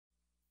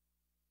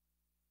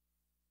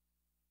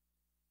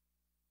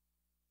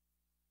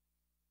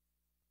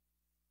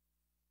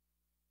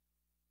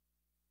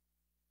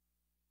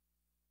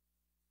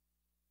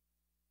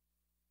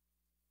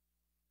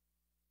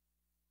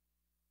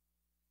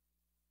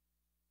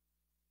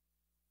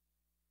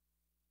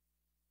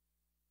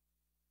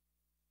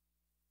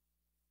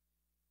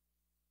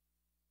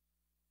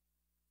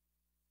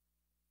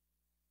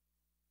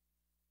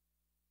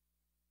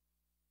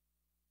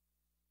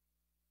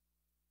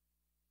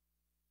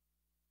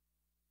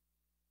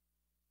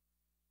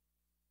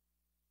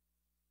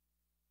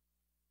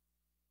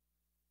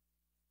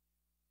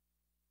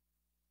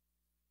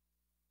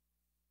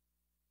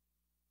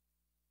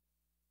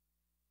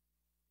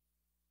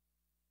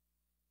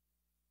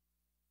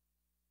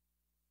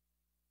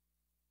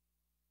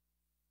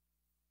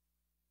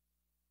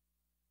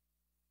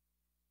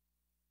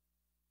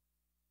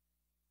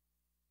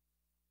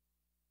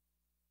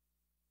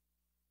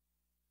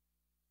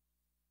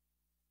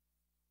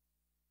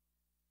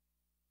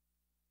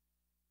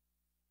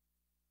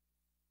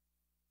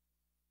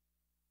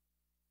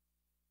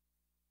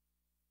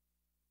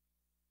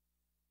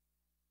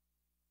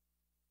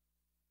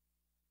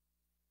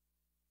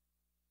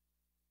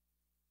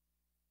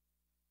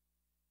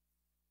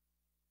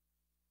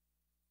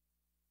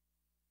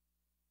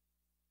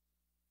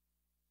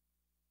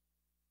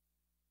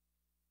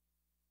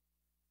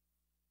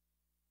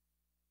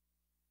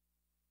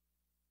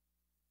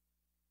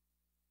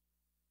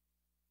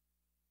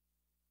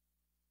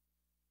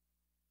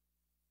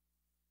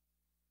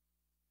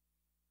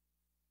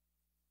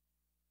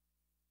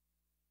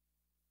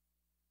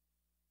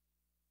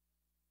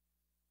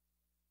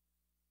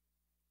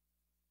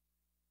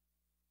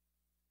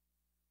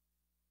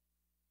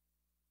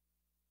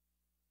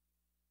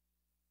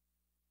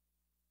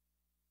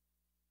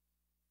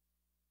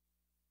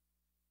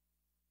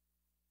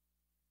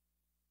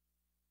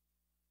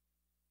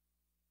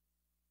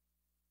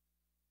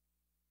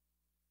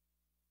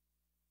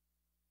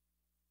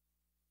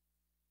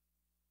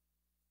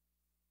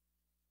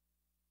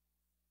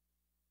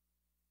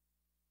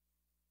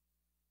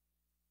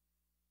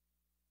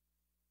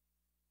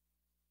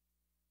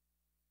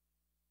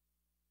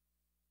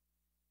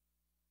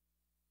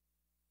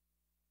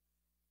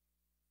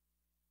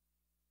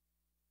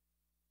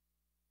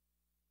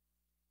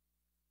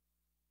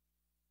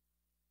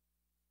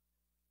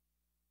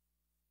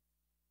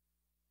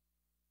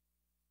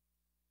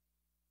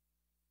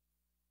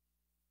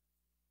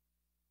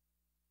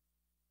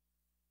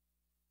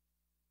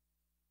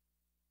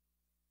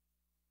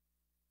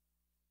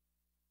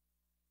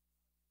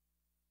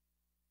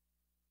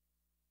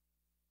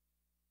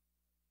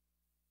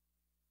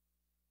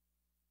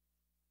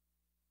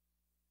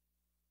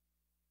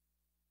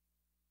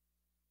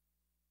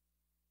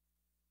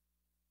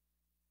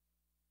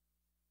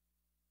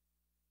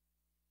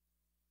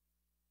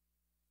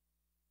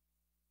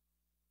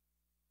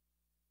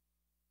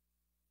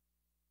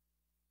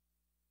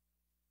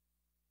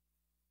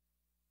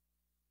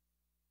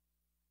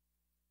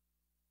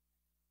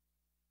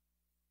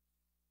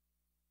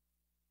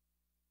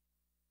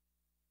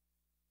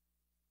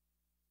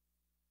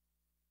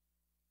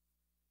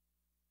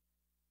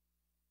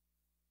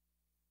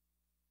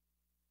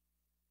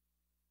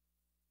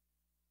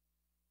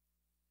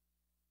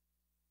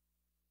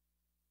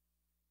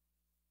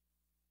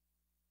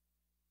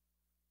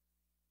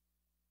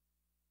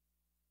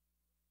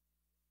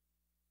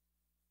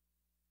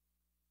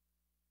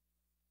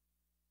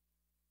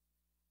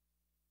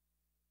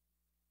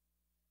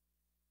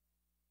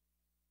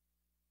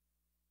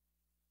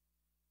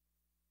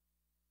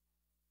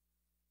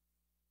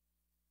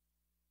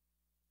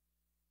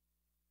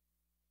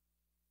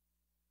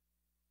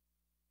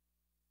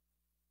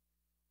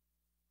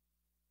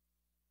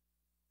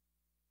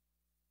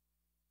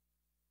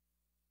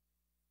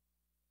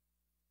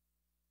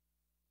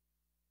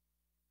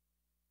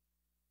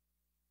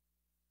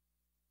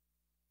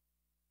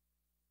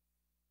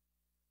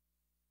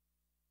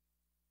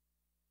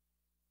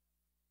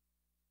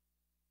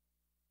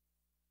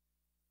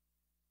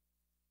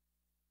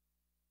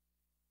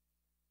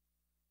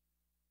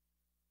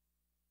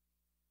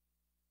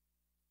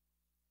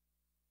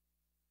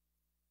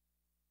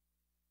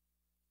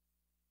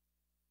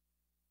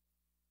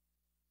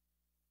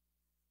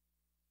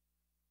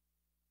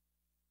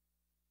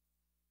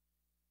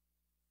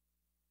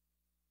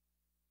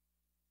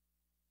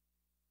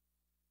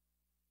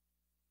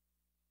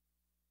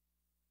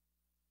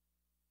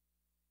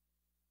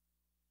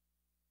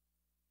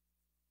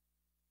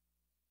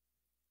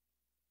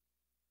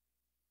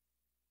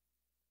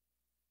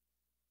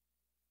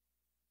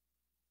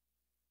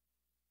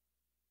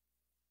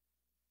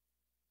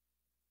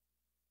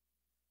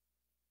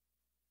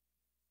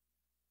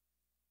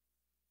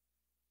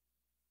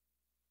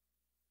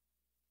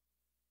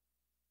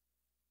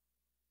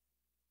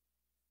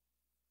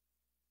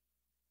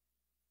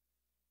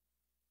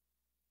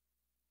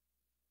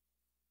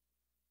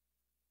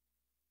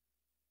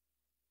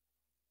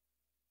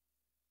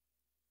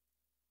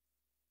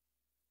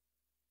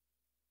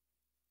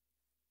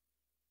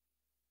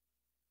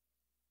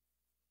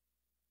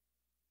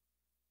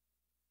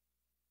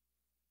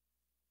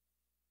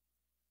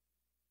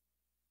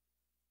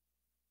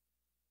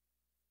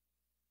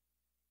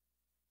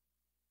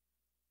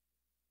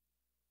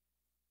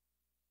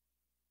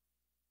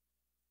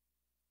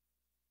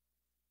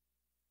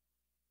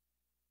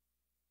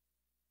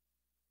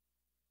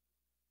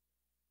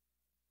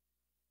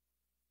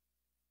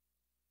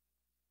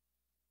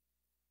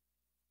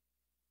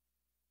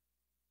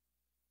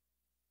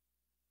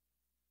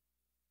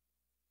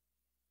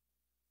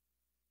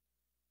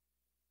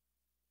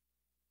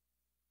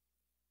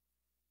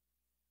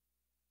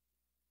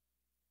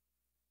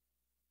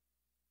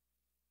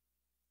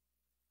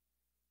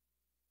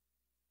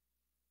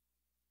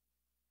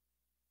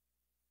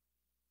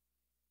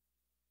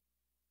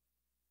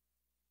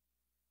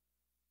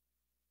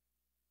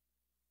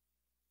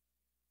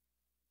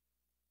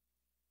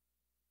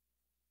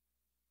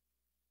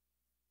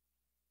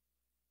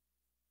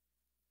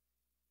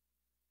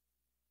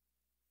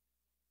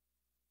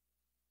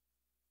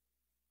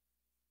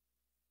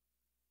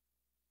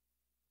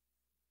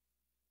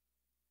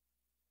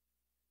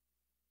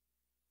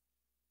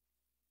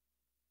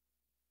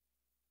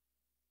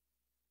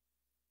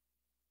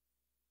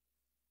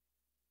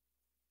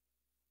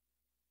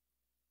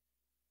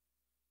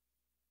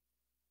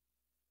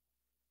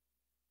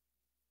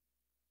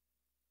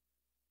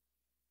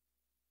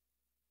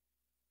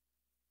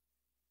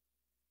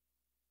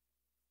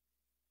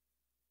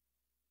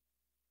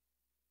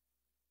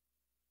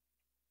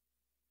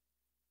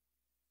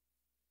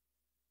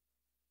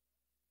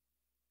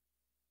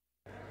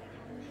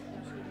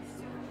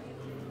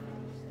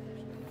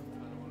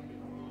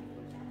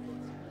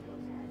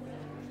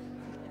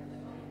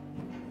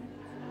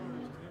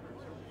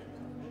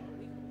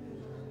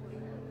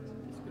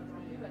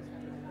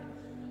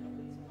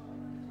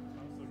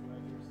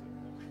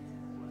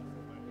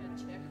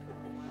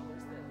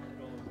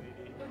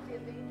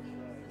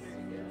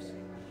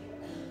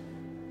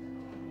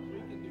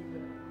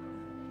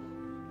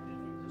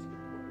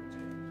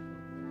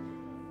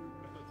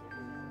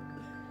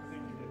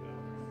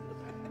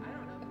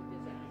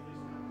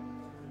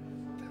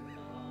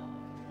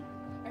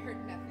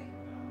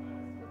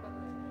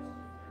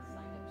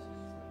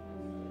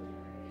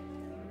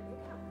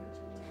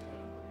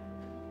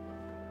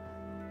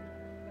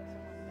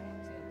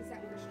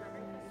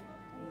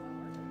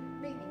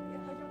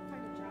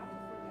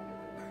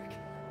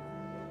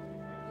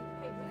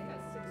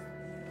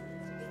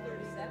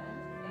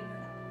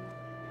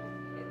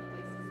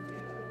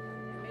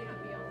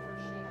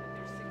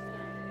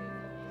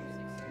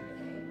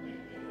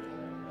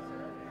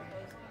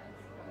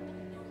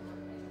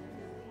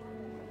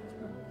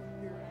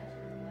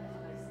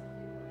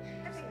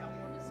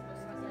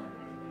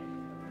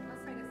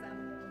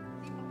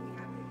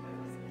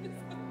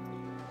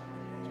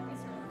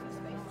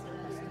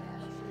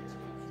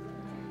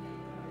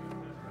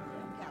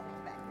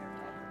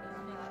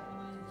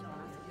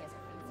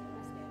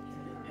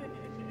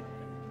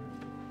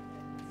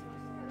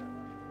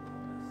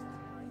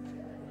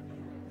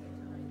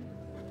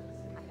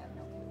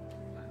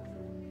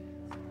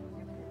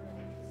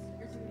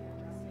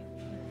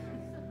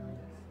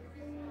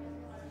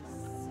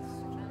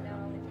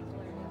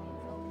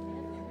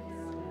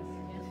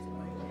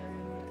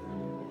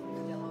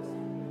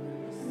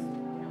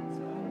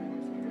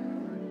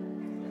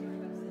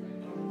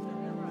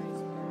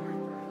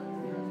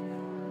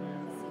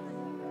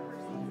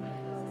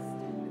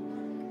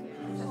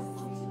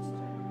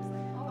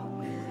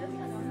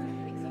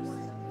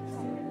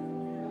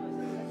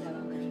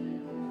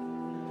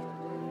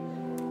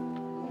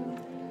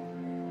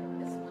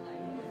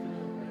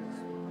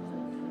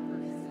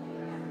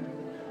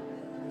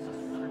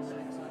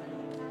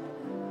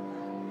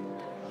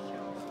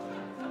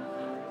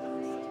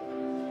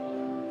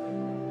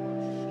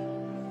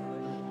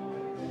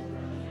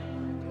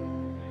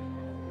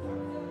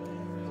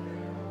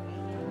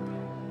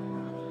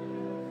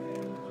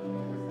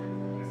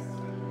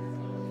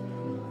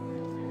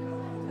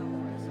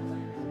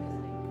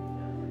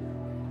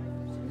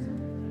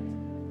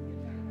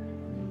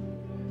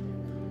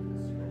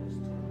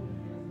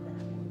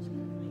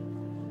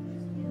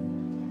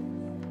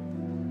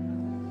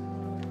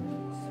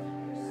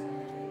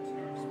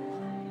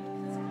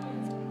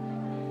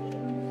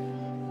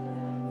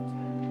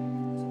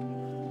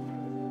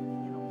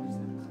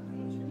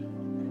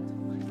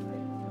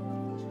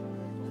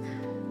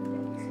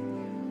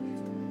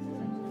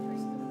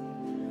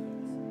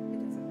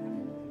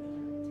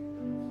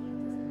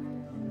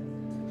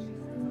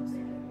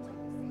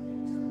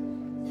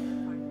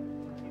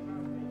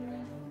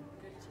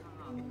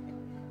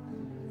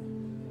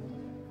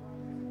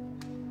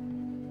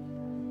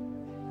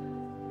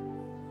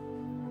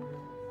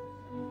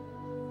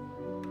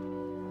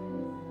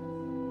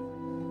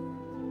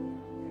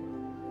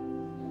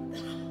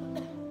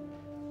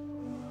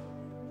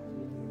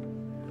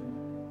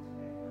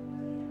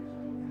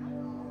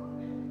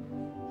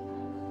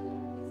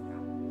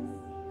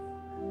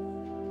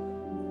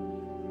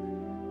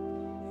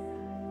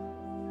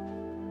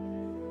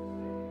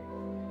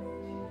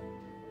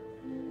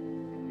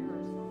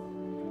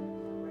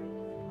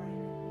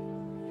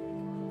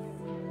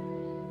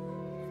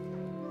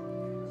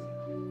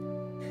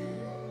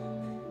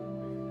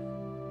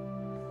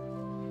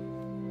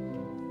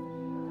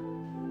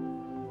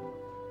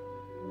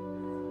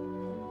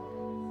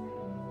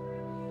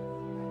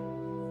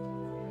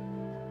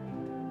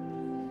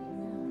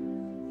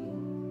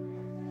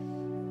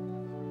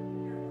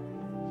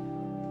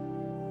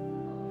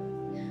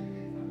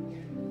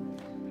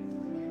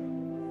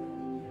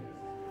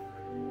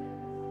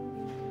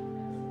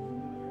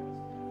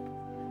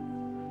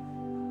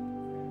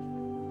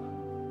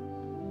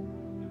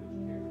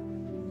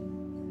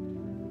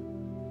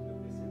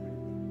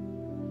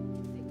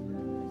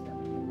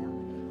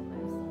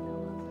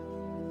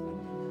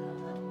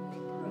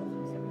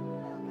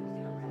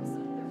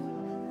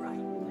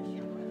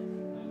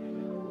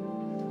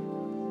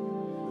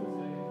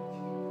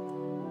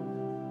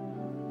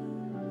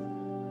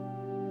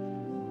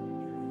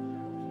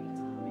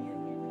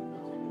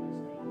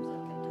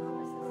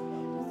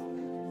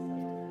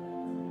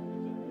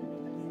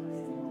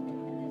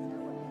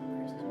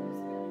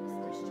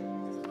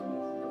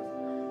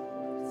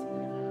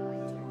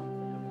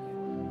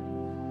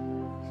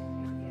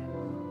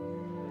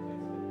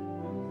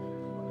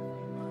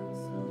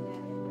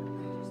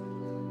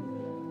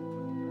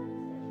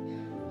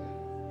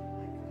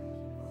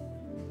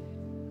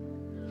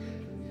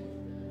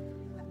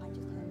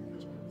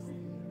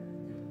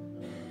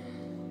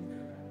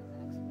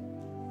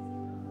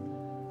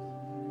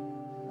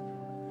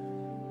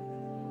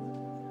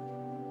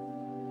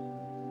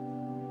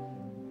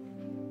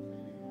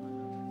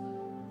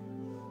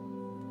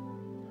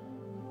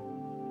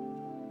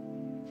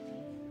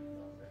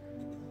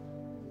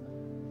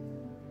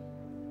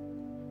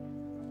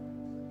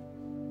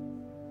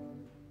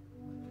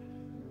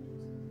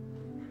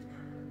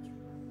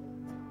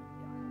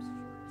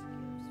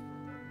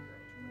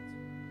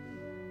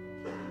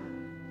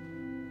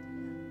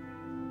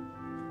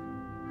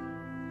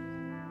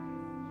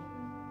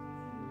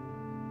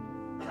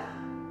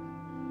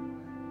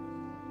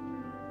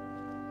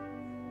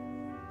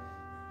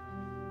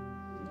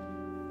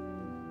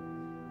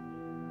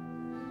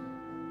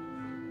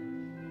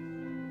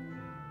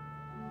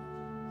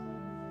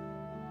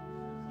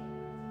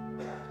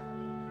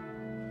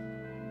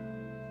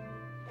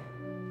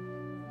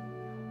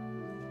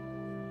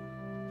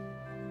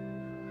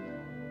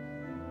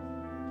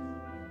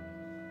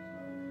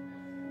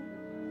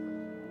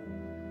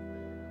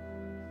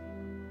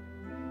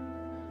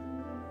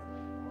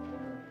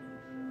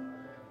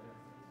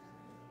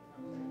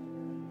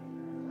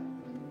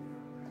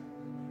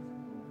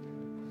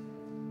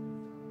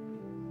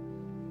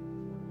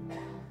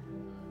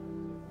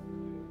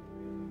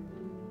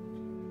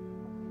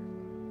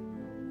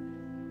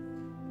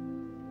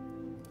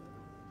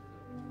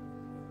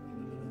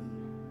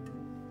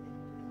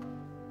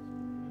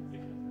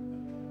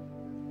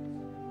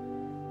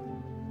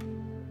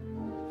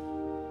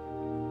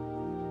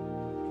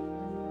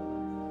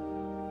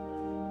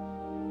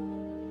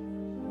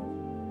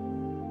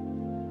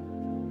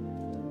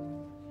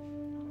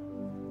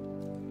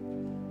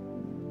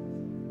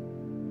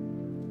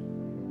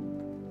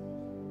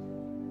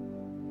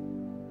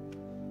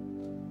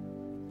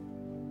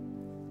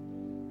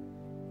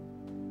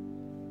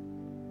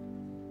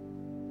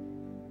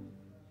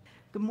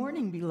Good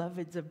morning,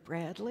 beloveds of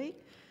Bradley.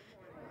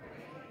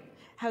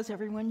 How's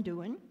everyone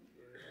doing?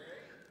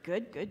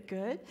 Good, good,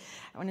 good.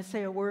 I want to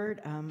say a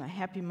word, a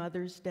happy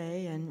Mother's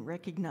Day, and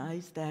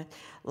recognize that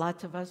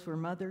lots of us were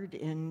mothered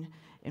in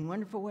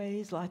wonderful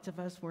ways, lots of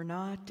us were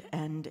not,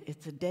 and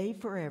it's a day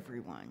for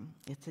everyone.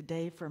 It's a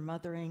day for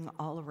mothering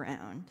all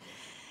around.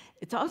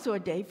 It's also a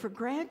day for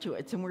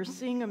graduates, and we're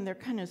seeing them. They're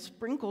kind of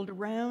sprinkled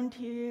around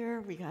here.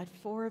 We got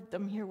 4 of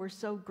them here. We're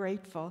so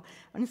grateful.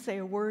 I want to say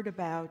a word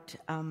about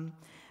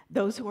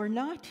those who are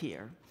not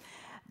here.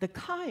 The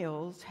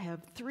Kyles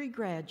have 3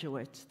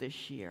 graduates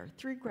this year,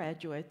 3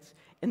 graduates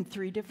in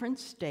 3 different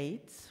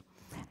states.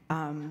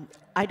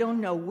 I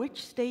don't know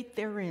which state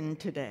they're in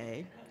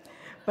today,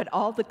 but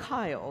all the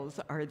Kyles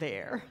are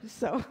there.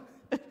 So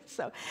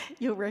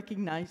you'll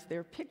recognize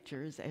their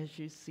pictures as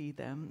you see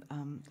them.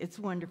 It's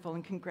wonderful,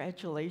 and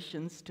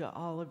congratulations to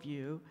all of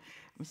you.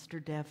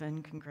 Mr.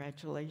 Devon,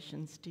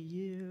 congratulations to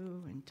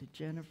you, and to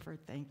Jennifer,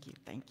 thank you,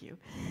 thank you.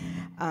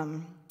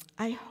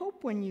 I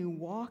hope when you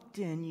walked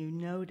in, you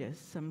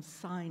noticed some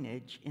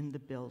signage in the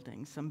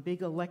building, some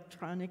big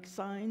electronic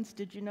signs.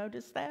 Did you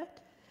notice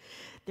that?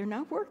 They're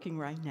not working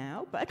right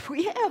now, but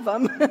we have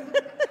them.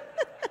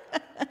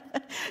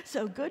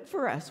 So good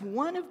for us.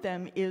 One of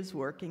them is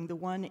working, the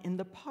one in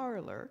the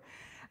parlor.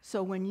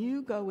 So when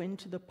you go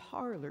into the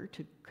parlor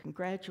to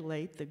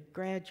congratulate the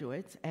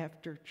graduates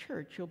after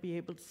church, you'll be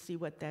able to see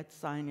what that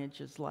signage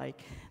is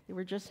like. They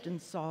were just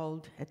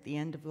installed at the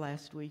end of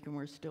last week, and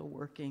we're still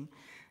working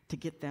to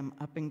get them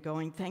up and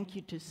going. Thank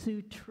you to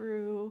Sue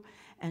True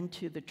and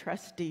to the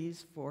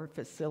trustees for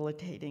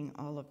facilitating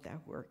all of that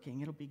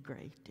working. It'll be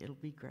great. It'll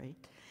be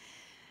great.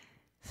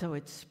 So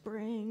it's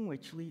spring,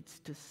 which leads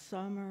to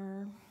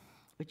summer,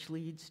 which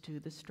leads to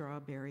the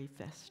Strawberry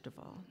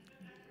Festival.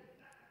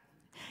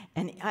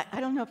 And I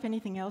don't know if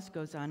anything else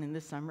goes on in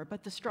the summer,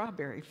 but the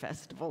Strawberry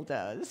Festival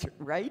does,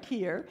 right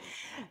here.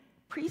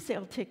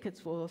 Pre-sale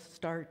tickets will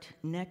start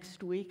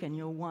next week, and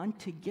you'll want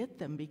to get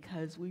them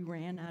because we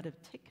ran out of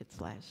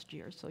tickets last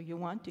year. So you'll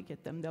want to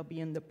get them. They'll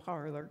be in the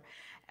parlor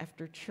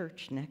after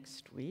church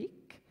next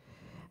week.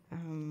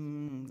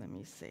 Let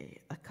me see.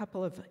 A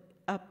couple of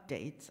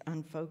updates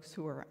on folks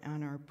who are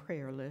on our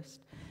prayer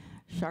list.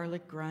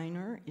 Charlotte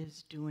Greiner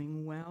is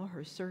doing well.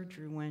 Her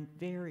surgery went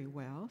very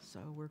well, so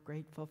we're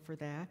grateful for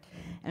that.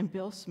 And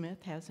Bill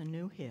Smith has a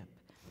new hip.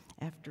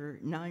 After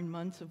 9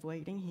 months of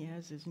waiting, he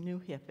has his new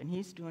hip, and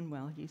he's doing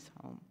well. He's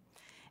home.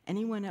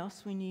 Anyone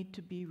else we need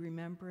to be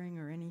remembering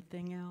or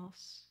anything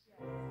else?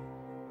 We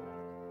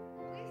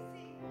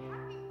sing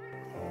happy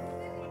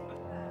birthday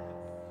with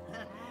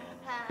us.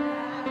 Happy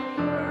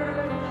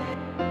birthday.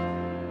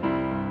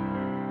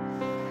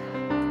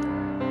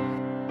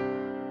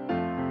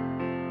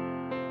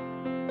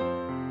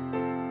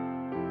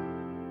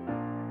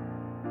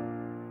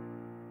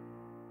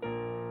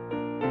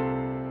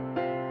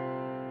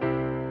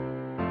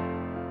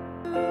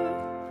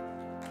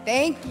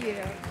 Thank you.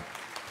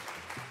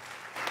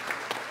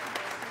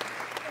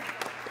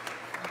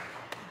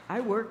 I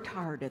worked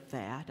hard at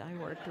that. I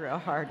worked real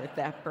hard at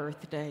that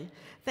birthday.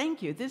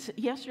 Thank you.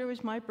 Yesterday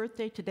was my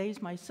birthday.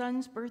 Today's my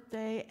son's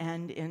birthday,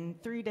 and in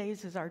 3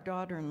 days is our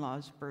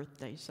daughter-in-law's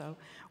birthday. So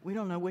we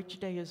don't know which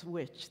day is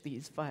which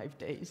these 5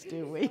 days,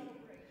 do we?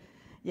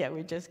 Yeah,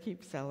 we just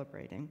keep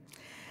celebrating.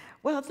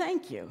 Well,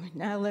 thank you.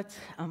 Now let's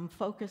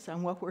focus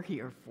on what we're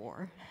here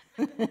for.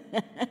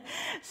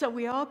 So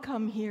we all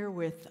come here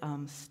with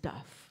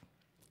stuff,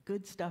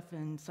 good stuff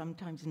and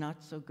sometimes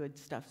not so good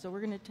stuff. So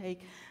we're going to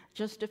take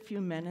just a few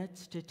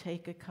minutes to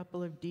take a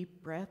couple of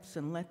deep breaths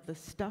and let the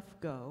stuff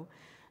go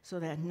so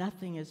that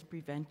nothing is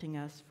preventing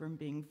us from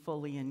being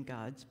fully in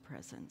God's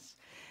presence.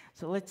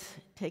 So let's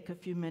take a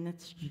few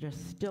minutes to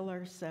just still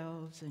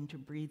ourselves and to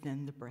breathe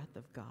in the breath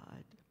of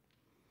God.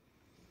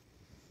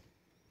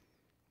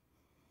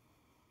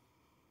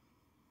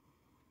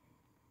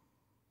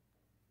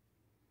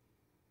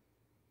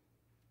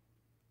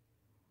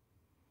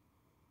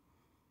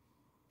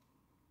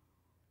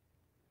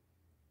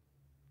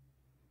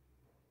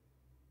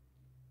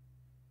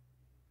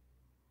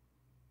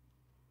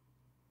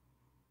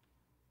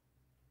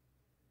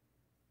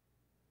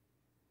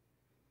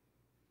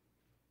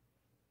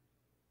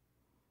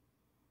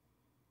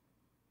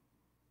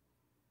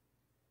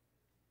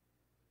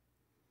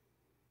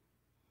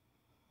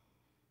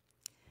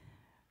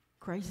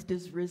 Christ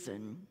is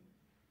risen.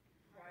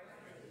 Christ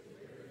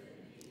is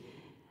risen.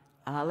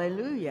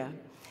 Hallelujah.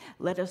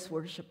 Let us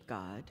worship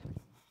God.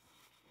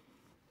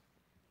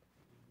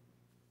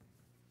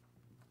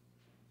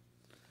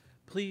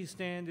 Please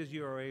stand as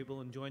you are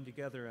able and join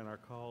together in our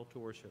call to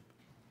worship.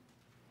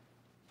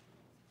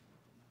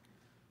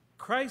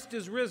 Christ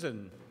is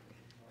risen.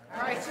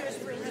 Christ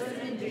is risen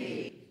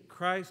indeed.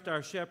 Christ,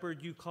 our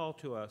shepherd, you call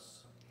to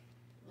us.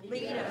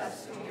 Lead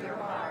us to your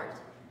heart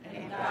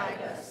and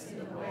guide us in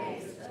the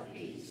ways of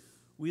peace.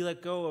 We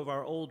let go of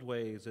our old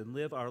ways and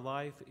live our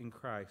life in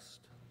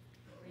Christ.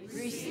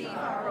 Receive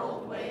our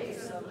old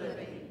ways of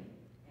living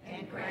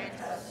and grant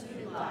us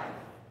new life,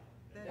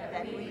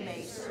 that we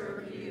may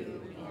serve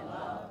you in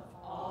love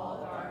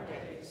all our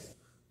days.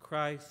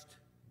 Christ,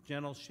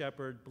 gentle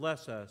shepherd,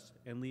 bless us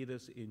and lead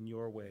us in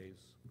your ways.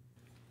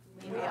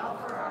 We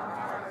offer our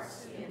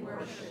hearts in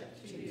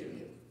worship to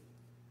you.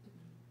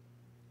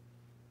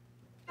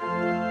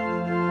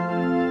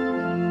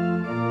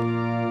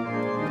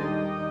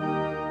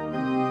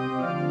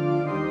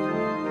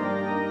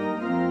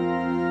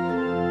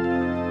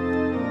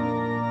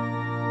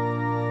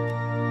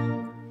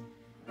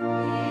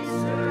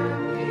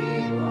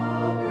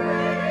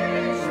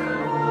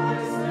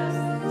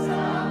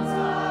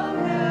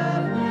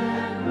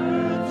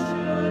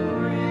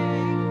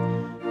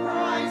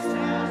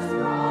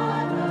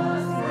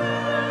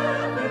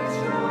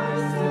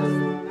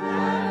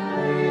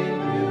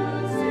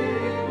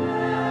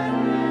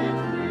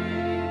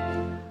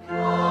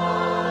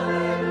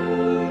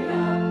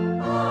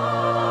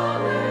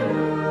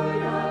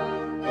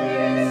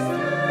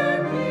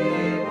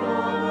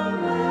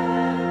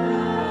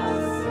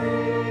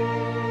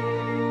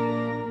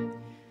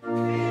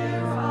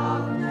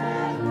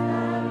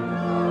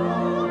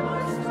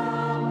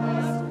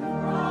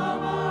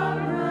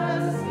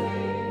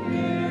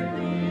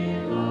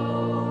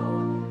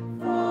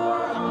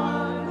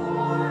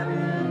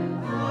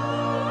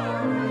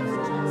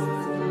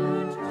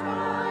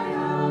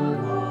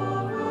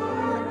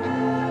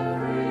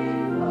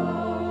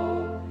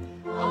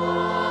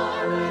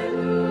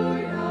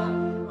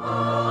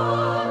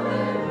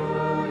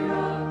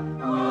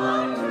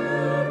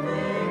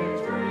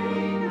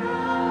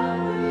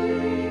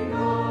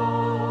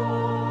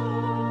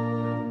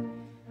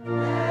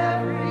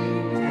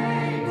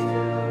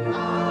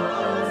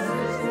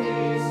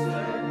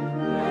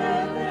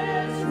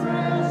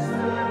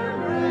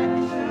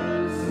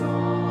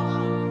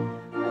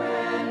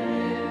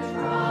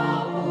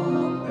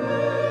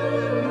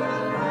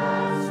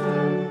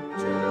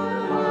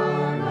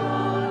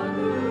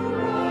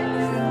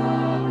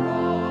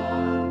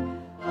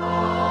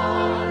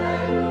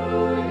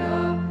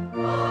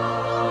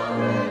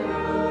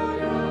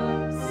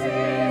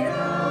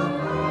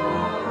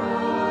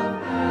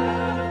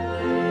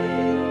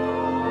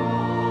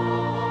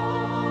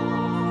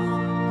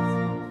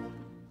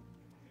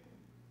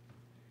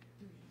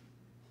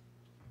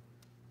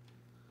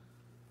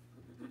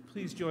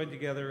 Please join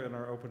together in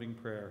our opening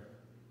prayer.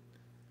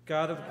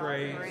 God of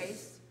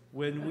grace,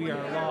 when we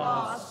are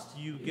lost,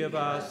 you give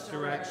us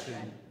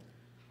direction.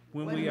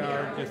 When we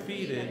are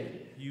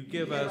defeated, you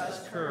give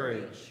us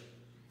courage.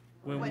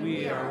 When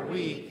we are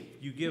weak,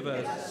 you give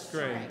us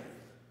strength.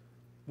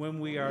 When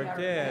we are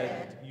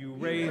dead, you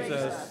raise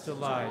us to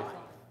life.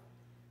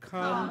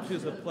 Come to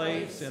the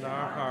place in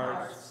our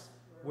hearts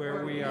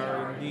where we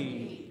are in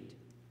need,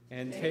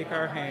 and take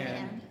our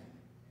hand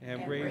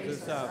and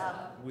raise us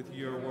up with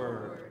your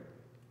word.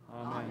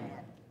 Amen.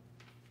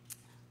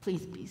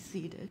 Please be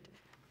seated.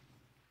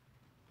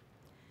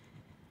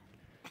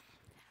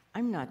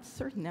 I'm not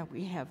certain that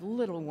we have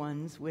little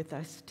ones with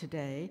us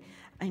today.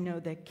 I know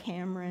that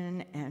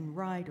Cameron and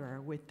Ryder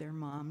are with their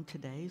mom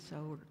today,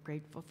 so we're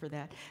grateful for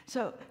that.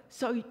 So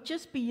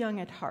just be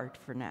young at heart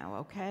for now,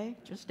 okay?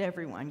 Just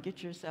everyone,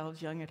 get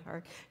yourselves young at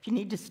heart. If you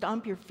need to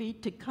stomp your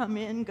feet to come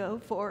in, go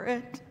for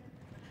it.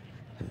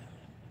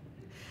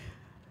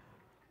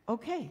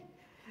 Okay,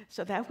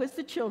 so that was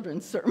the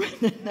children's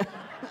sermon.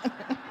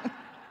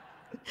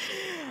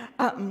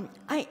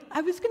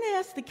 I was going to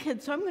ask the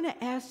kids, so I'm going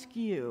to ask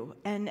you,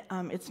 and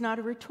it's not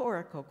a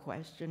rhetorical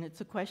question,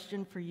 it's a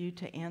question for you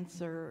to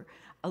answer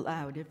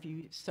aloud if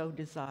you so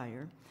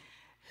desire.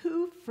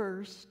 Who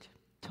first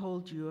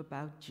told you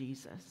about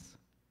Jesus?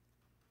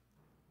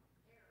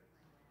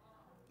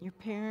 Your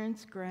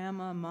parents,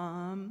 grandma,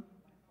 mom,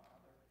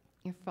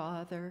 your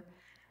father,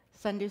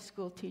 Sunday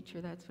school teacher,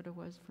 that's what it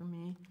was for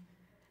me.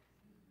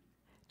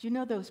 Do you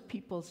know those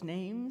people's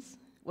names?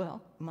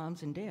 Well,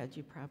 moms and dads,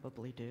 you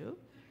probably do.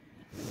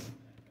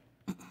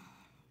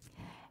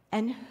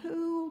 And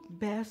who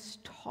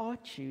best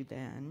taught you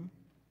then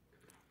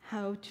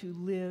how to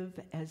live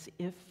as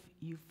if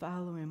you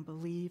follow and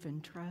believe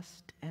and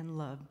trust and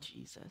love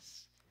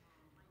Jesus?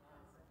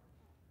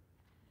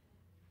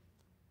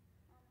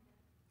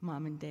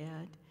 Mom and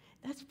dad.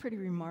 That's pretty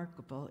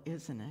remarkable,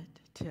 isn't it,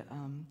 to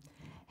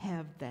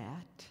have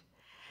that?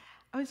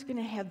 I was going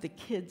to have the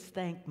kids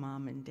thank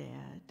mom and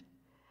dad.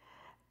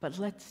 But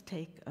let's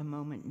take a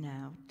moment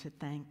now to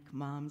thank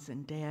moms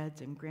and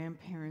dads and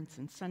grandparents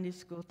and Sunday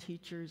school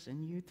teachers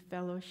and youth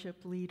fellowship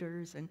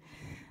leaders and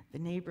the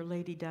neighbor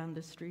lady down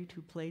the street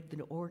who played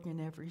the organ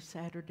every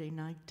Saturday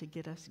night to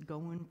get us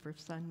going for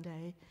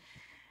Sunday.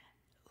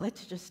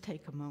 Let's just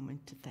take a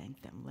moment to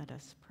thank them. Let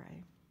us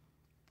pray.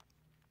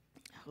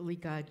 Holy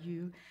God,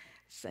 you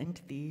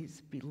sent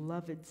these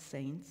beloved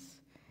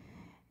saints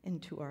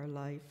into our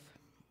life.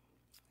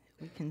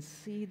 We can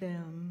see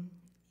them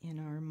in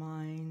our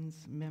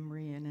minds,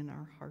 memory, and in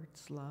our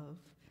hearts' love.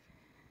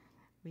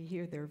 We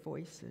hear their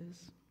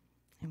voices,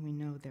 and we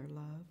know their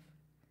love.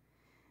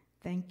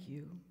 Thank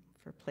you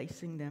for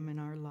placing them in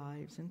our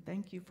lives, and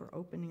thank you for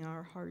opening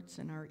our hearts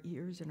and our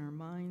ears and our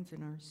minds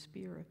and our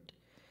spirit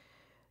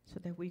so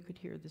that we could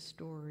hear the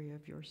story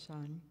of your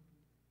Son.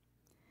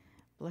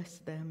 Bless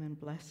them and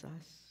bless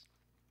us,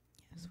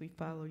 as we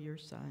follow your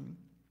Son,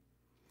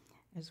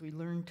 as we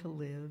learn to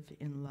live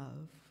in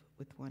love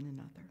with one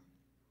another.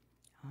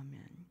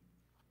 Amen.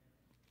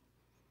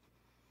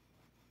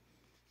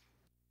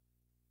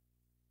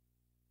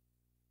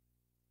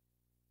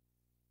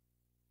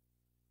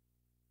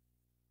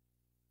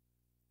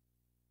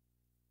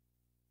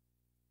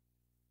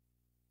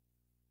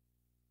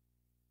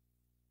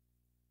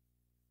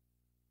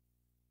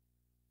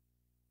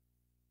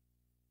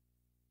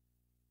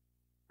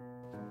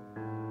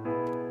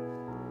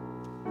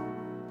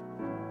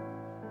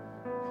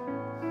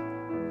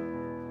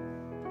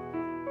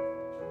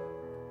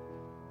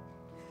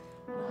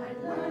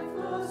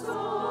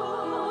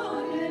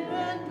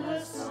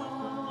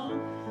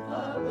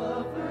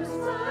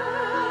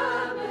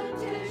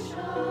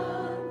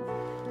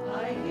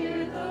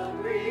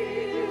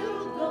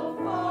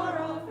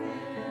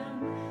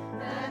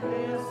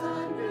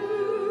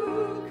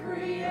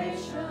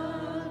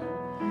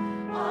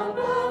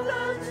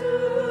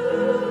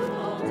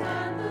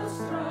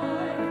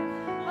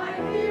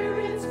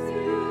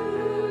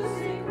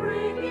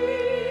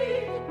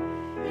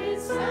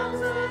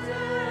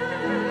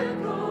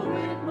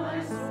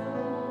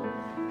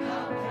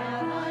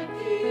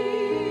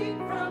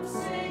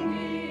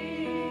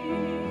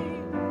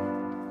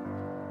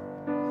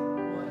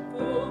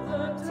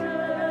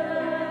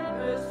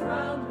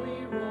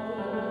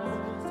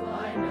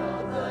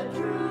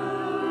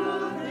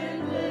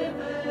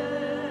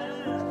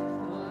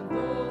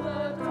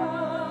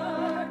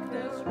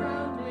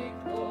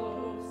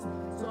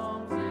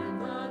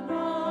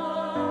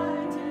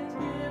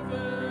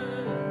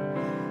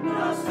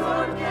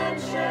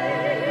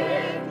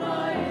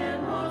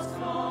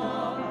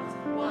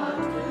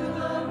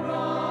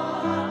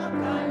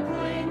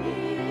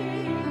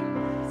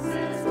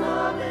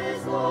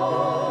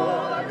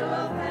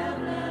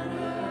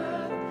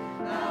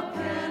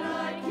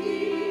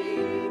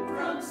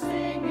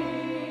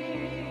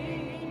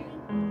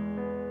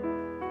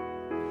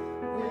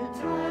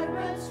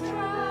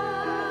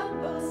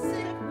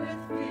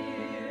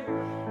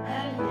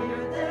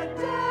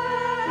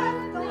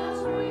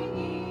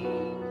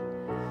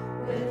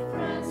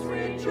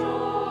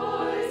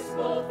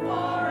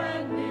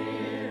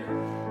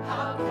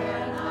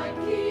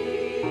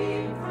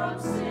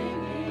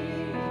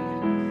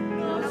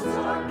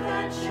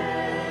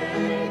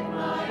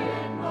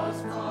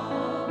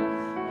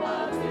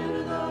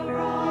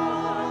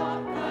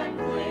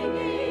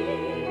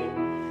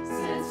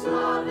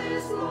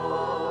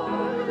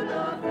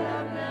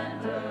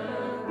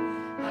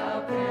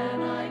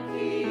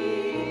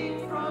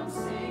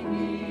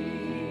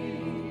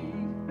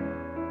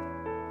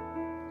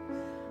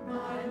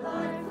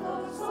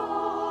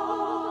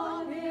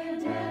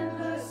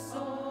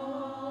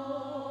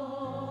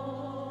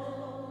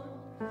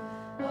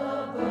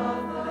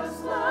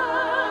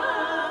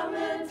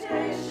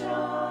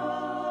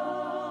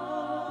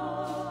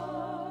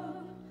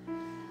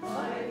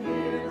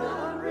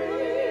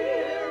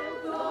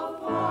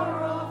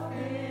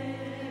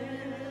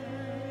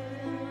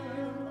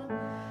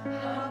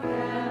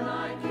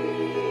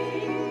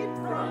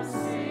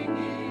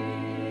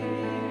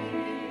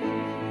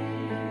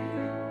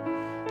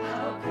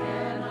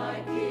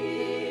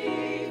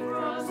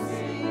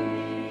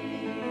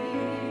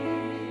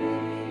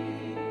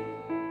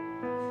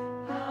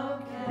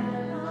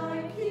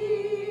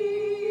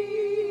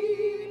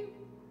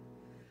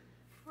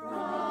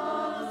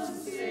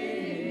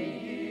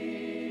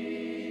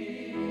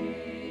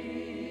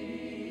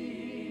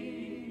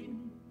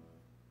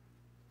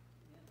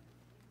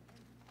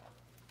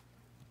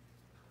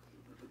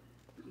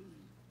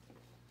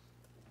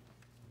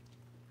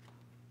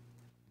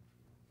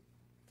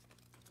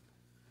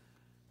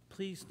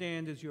 Please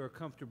stand as you are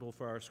comfortable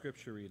for our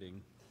scripture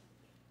reading.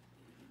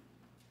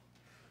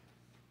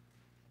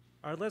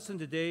 Our lesson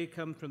today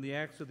comes from the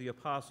Acts of the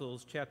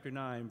Apostles, chapter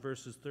 9,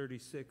 verses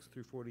 36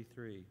 through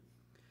 43.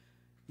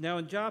 Now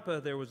in Joppa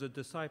there was a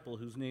disciple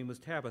whose name was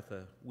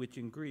Tabitha, which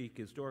in Greek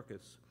is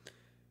Dorcas.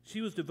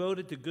 She was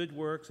devoted to good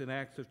works and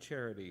acts of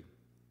charity.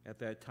 At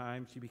that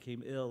time she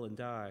became ill and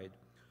died.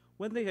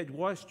 When they had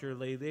washed her,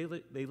 they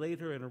laid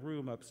her in a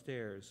room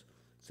upstairs.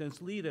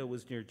 Since Lydda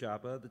was near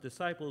Joppa, the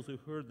disciples who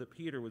heard that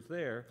Peter was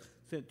there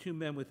sent 2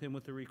 men with him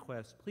with the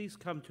request, "Please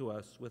come to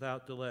us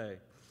without delay."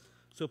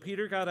 So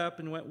Peter got up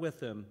and went with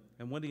them,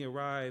 and when he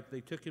arrived,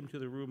 they took him to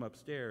the room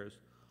upstairs.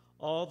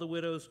 All the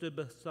widows stood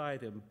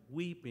beside him,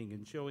 weeping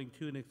and showing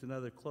tunics and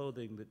other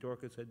clothing that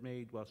Dorcas had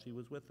made while she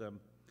was with them.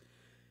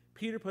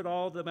 Peter put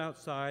all of them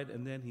outside,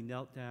 and then he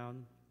knelt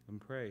down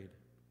and prayed.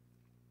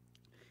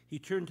 He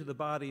turned to the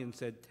body and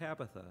said,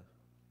 "Tabitha,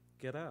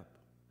 get up."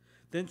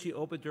 Then she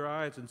opened her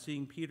eyes, and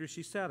seeing Peter,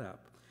 she sat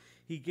up.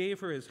 He gave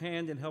her his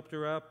hand and helped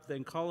her up.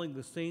 Then calling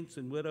the saints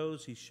and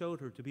widows, he showed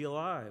her to be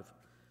alive.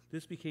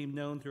 This became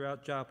known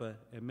throughout Joppa,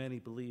 and many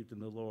believed in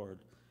the Lord.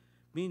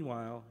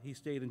 Meanwhile, he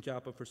stayed in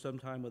Joppa for some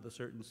time with a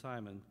certain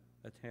Simon,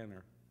 a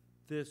tanner.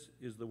 This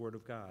is the word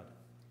of God.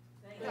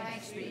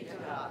 Thanks be to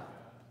God.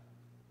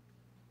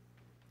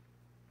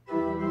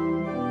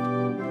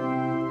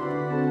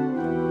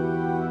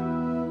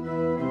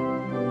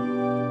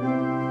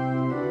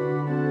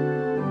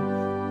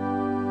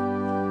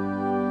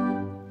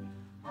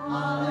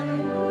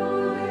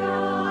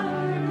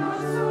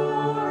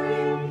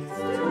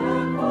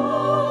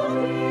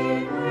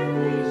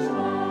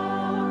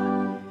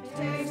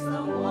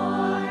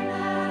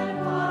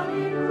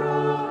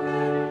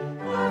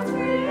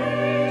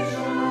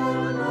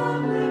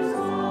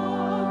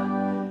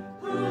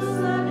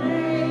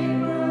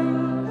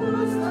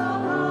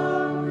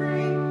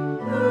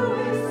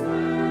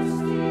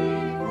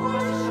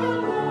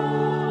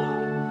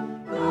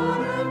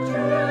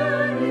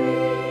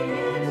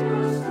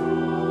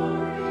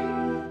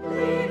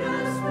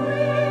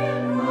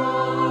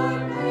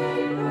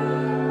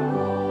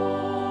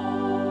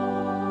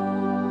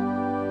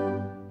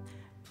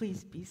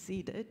 Please be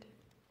seated.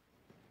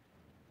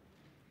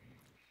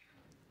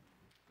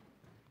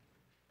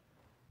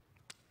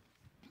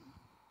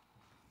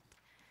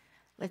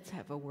 Let's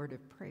have a word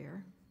of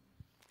prayer.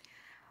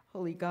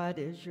 Holy God,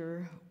 as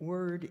your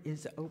word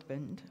is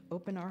opened,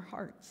 open our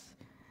hearts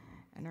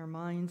and our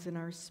minds and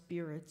our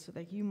spirits so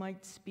that you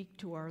might speak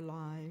to our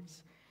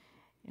lives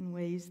in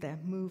ways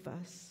that move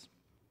us,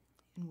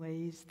 in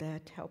ways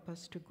that help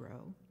us to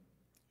grow,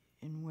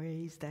 in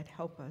ways that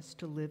help us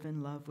to live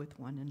in love with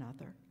one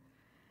another.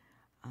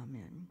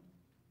 Amen.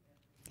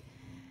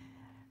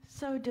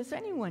 So does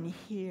anyone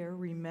here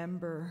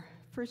remember,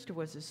 first it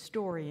was a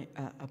story,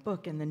 a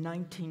book in the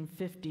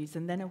 1950s,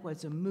 and then it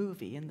was a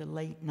movie in the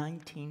late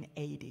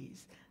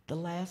 1980s, The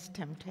Last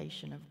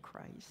Temptation of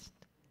Christ.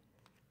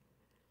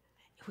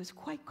 It was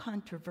quite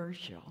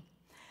controversial.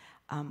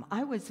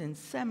 I was in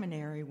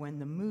seminary when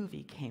the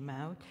movie came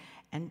out,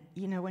 and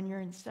you know, when you're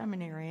in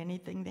seminary,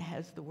 anything that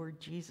has the word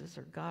Jesus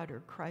or God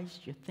or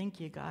Christ, you think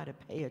you got to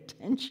pay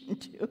attention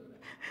to.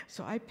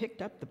 So I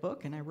picked up the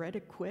book and I read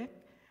it quick,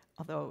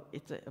 although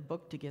it's a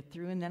book to get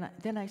through, and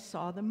then I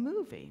saw the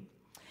movie.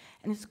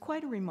 And it's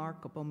quite a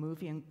remarkable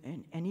movie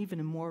and even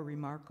a more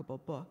remarkable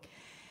book.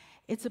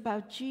 It's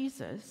about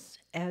Jesus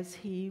as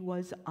he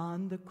was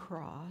on the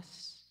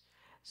cross,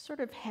 sort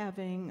of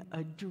having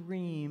a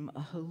dream,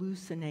 a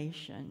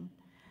hallucination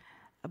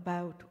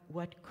about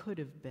what could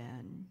have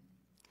been.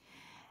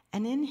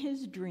 And in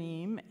his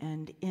dream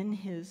and in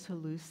his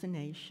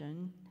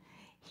hallucination,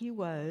 he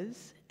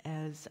was,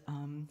 as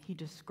he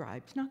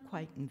describes, not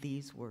quite in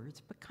these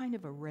words, but kind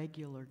of a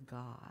regular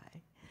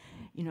guy.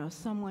 You know,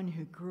 someone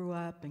who grew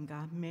up and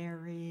got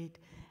married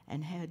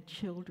and had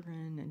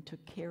children and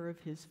took care of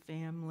his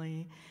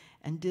family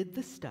and did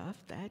the stuff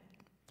that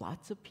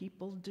lots of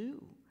people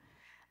do,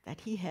 that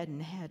he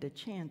hadn't had a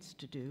chance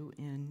to do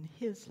in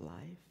his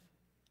life.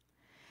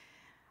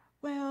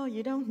 Well,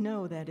 you don't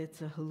know that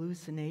it's a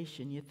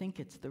hallucination. You think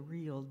it's the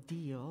real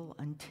deal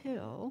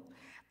until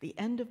the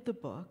end of the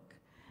book,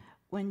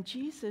 when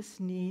Jesus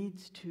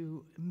needs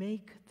to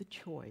make the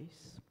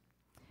choice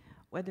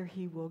whether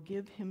he will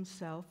give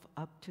himself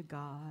up to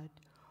God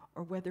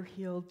or whether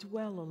he'll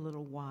dwell a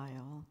little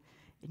while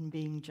in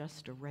being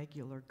just a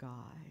regular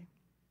guy.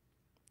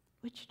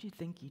 Which do you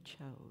think he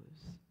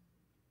chose?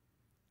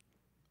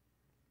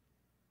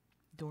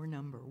 Door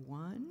number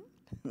 1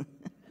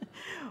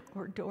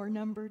 or door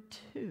number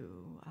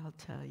 2? I'll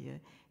tell you,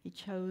 he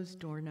chose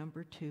door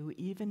number 2.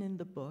 Even in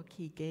the book,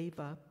 he gave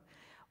up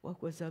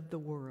what was of the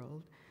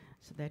world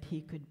so that he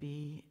could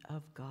be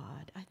of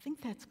God. I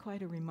think that's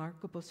quite a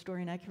remarkable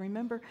story, and I can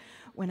remember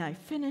when I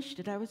finished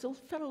it, I felt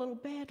a little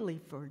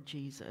badly for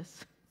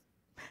Jesus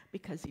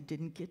because he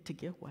didn't get to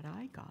get what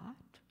I got,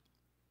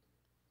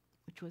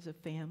 which was a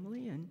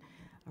family and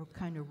a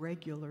kind of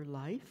regular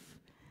life.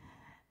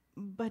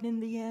 But in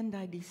the end,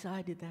 I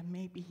decided that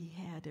maybe he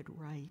had it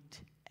right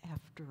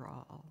after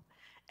all.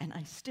 And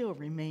I still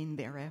remain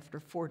there after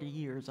 40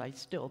 years. I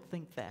still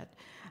think that.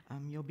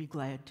 You'll be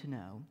glad to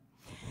know.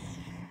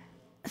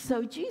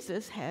 So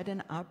Jesus had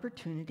an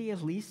opportunity,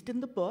 at least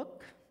in the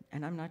book,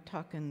 and I'm not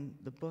talking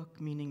the book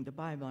meaning the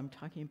Bible, I'm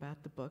talking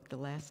about the book, The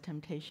Last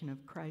Temptation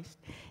of Christ.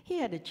 He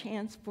had a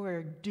chance for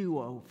a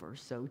do-over,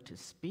 so to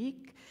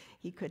speak.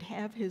 He could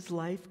have his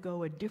life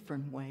go a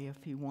different way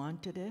if he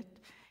wanted it.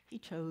 He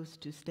chose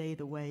to stay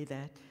the way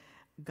that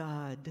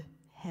God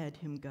had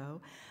him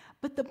go.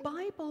 But the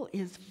Bible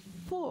is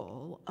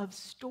full of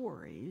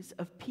stories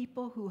of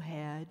people who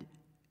had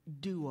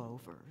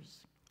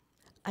do-overs.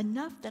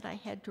 Enough that I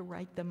had to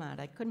write them out.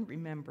 I couldn't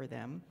remember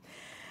them.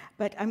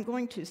 But I'm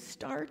going to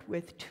start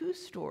with three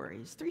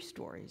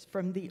stories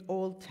from the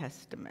Old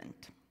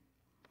Testament,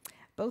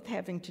 both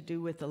having to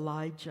do with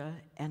Elijah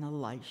and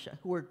Elisha,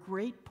 who were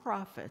great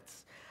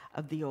prophets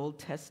of the Old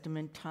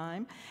Testament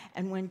time.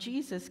 And when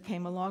Jesus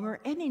came along,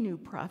 or any new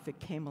prophet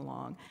came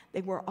along,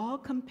 they were all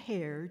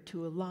compared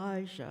to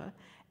Elijah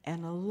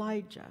and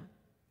Elijah.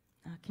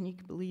 Can you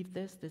believe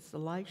this? This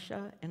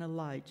Elisha and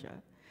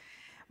Elijah.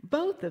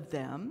 Both of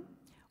them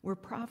were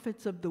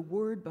prophets of the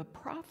word, but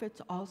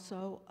prophets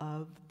also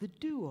of the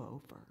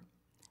do-over.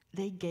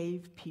 They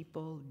gave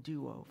people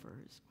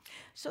do-overs.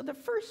 So the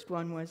first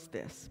one was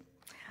this.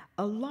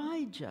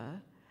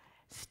 Elijah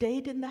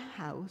stayed in the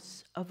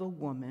house of a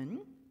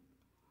woman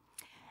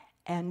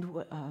and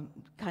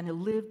kind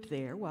of lived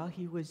there while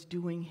he was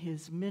doing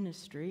his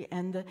ministry.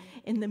 And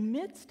in the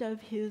midst of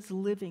his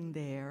living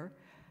there,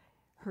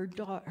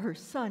 her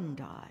son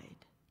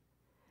died.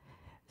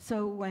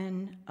 So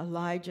when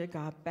Elijah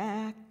got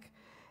back,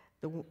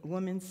 the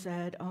woman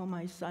said, "Oh,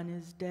 my son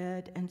is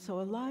dead." And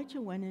so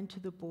Elijah went into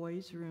the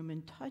boy's room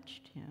and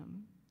touched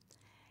him,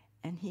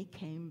 and he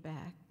came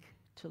back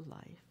to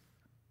life.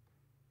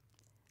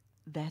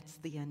 That's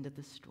the end of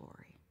the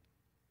story.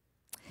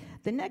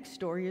 The next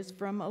story is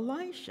from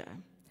Elisha,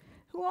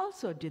 who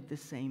also did the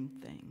same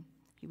thing.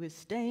 He was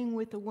staying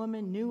with a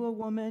woman, knew a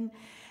woman,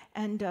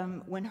 and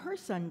when her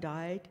son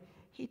died,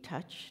 he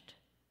touched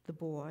the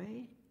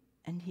boy,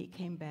 and he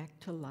came back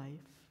to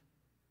life.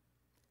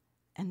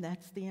 And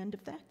that's the end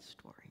of that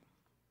story.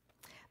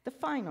 The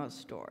final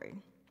story.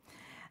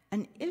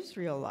 An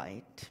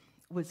Israelite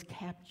was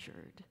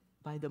captured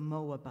by the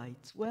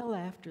Moabites well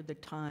after the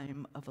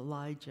time of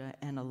Elijah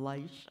and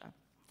Elisha.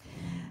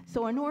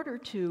 So in order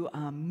to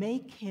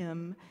make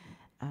him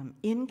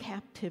in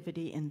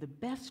captivity in the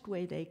best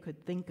way they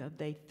could think of,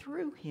 they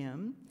threw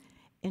him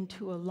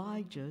into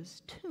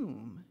Elijah's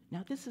tomb.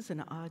 Now, this is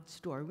an odd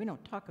story. We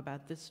don't talk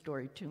about this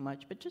story too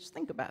much, but just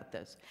think about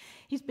this.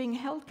 He's being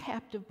held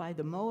captive by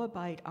the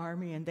Moabite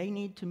army, and they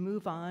need to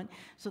move on,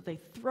 so they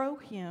throw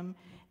him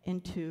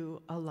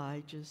into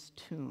Elijah's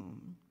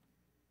tomb,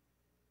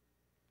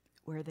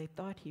 where they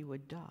thought he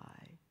would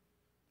die.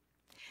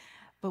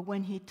 But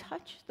when he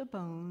touched the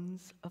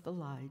bones of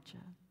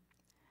Elijah,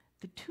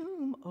 the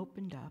tomb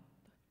opened up,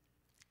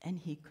 and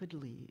he could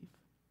leave.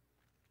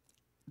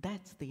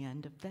 That's the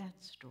end of that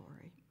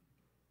story.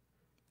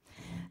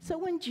 So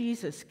when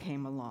Jesus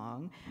came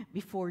along,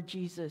 before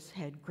Jesus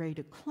had great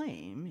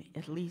acclaim,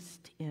 at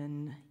least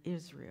in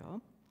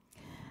Israel,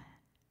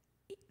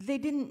 they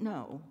didn't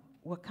know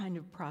what kind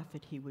of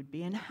prophet he would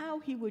be and how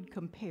he would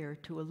compare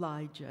to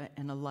Elijah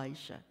and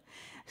Elisha.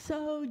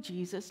 So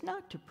Jesus,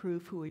 not to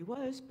prove who he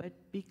was, but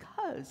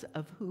because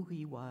of who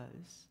he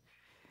was,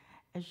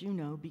 as you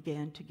know,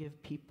 began to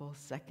give people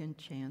second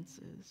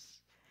chances.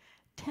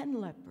 10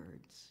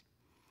 leopards.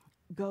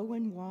 Go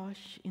and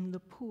wash in the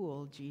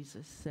pool,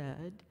 Jesus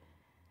said.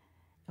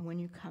 And when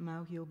you come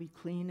out, you'll be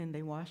clean. And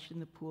they washed in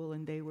the pool,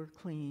 and they were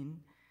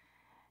clean.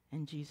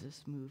 And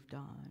Jesus moved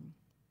on.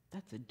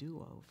 That's a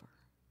do-over.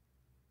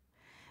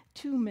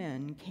 2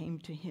 men came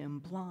to him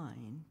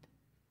blind.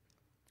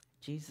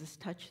 Jesus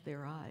touched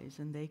their eyes,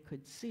 and they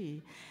could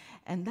see.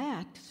 And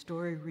that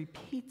story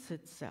repeats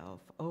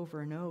itself over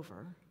and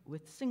over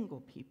with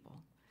single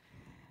people.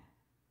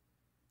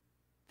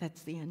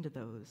 That's the end of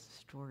those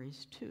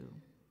stories, too.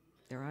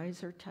 Their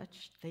eyes are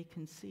touched, they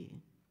can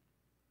see.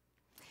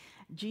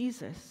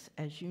 Jesus,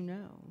 as you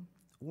know,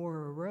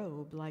 wore a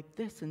robe like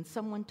this, and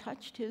someone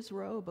touched his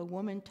robe, a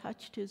woman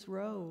touched his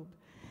robe,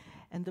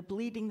 and the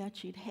bleeding that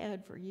she'd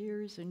had for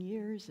years and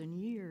years and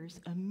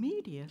years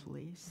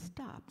immediately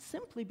stopped,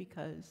 simply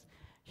because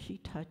she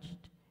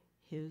touched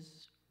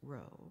his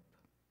robe.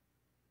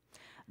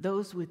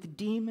 Those with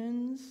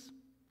demons,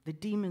 the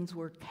demons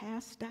were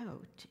cast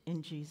out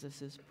in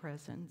Jesus'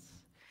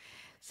 presence.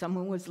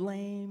 Someone was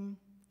lame,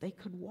 they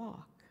could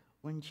walk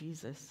when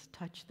Jesus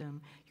touched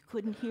them. You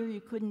couldn't hear, you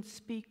couldn't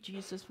speak.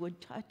 Jesus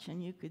would touch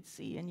and you could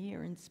see and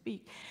hear and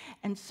speak.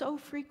 And so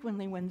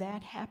frequently when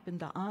that happened,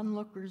 the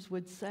onlookers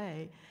would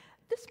say,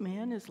 this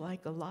man is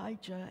like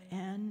Elijah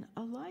and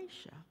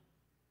Elisha.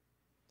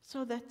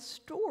 So that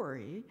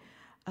story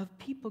of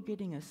people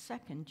getting a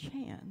second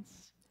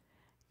chance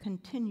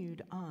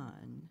continued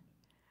on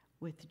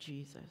with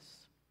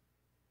Jesus.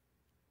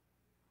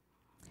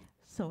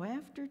 So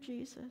after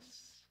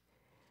Jesus,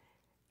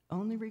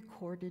 only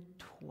recorded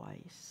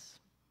twice.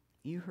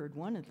 You heard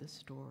one of the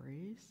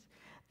stories.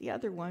 The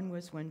other one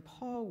was when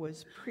Paul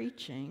was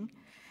preaching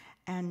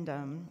and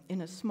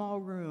in a small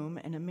room,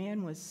 and a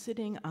man was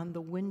sitting on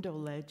the window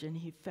ledge, and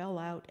he fell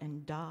out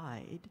and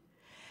died.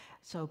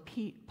 So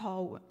Peter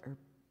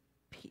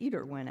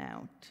went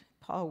out.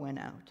 Paul went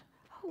out.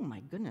 Oh my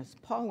goodness,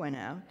 Paul went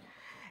out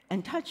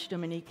and touched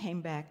him, and he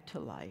came back to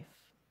life.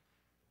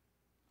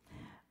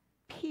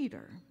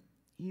 Peter,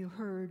 you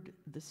heard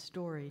the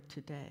story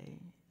today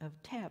of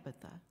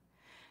Tabitha,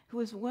 who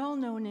was well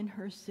known in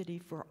her city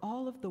for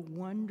all of the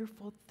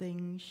wonderful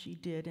things she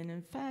did. And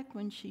in fact,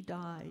 when she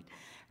died,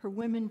 her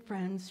women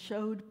friends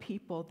showed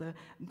people the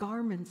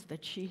garments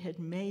that she had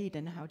made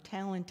and how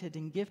talented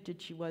and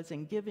gifted she was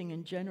and giving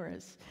and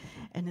generous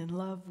and in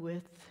love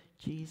with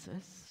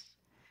Jesus.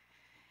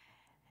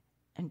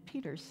 And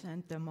Peter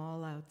sent them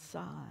all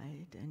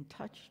outside and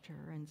touched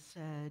her and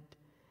said,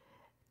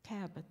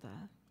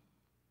 Tabitha,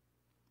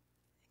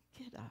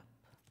 get up.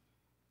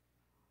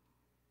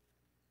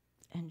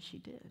 And she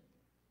did.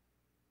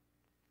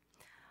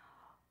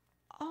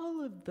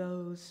 All of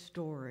those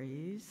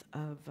stories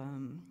of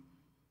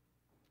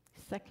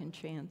second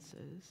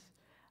chances,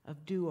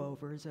 of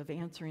do-overs, of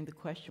answering the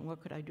question,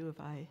 what could I do if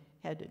I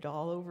had it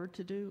all over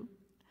to do?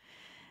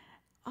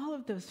 All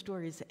of those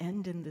stories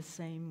end in the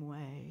same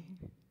way.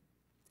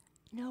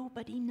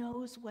 Nobody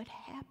knows what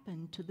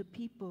happened to the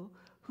people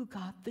who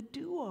got the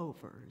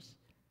do-overs.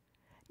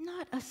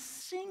 Not a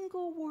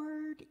single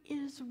word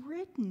is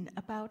written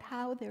about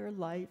how their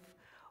life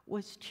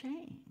was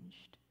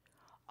changed.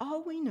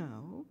 All we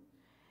know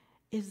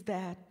is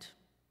that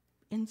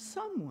in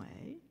some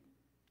way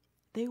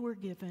they were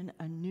given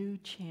a new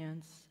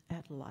chance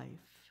at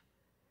life.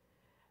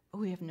 But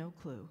we have no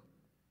clue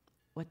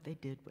what they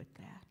did with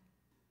that.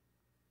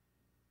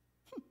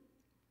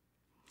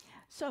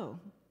 So,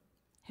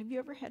 have you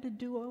ever had a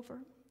do-over?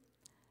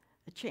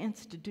 A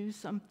chance to do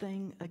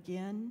something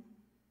again?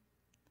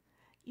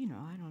 You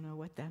know, I don't know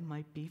what that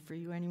might be for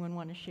you. Anyone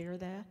want to share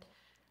that?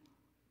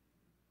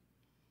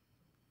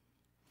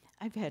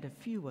 I've had a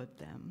few of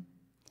them,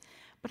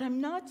 but I'm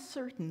not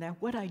certain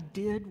that what I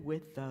did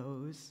with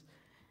those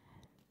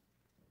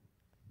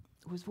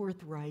was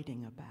worth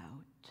writing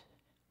about.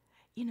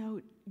 You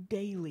know,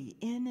 daily,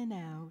 in and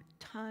out,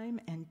 time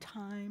and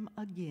time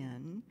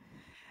again,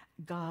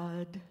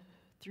 God,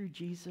 through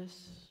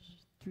Jesus,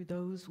 through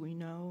those we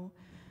know,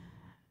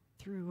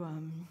 through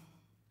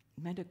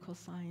medical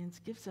science,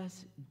 gives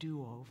us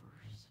do-overs.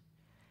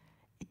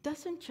 It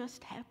doesn't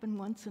just happen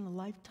once in a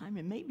lifetime.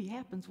 It maybe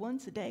happens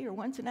once a day or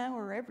once an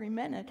hour or every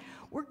minute.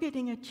 We're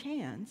getting a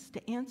chance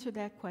to answer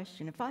that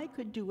question. If I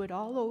could do it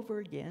all over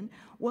again,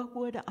 what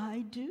would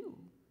I do?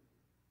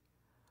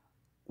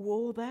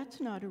 Well, that's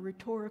not a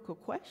rhetorical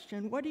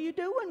question. What are you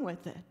doing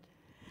with it?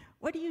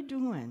 What are you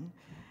doing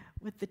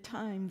with the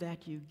time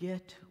that you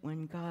get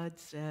when God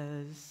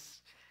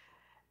says,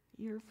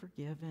 you're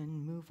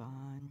forgiven, move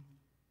on.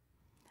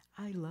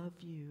 I love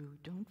you,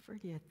 don't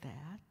forget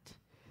that.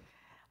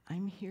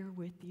 I'm here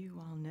with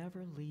you, I'll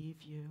never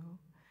leave you.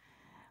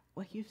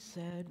 What you've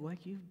said,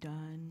 what you've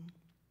done,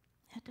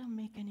 that don't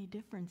make any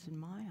difference in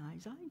my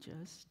eyes. I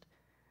just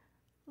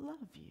love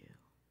you.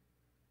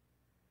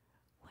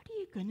 What are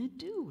you going to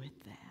do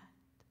with that?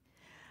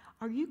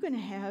 Are you going to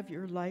have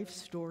your life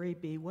story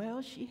be,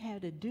 well, she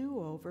had a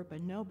do-over,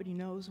 but nobody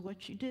knows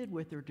what she did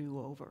with her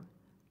do-over?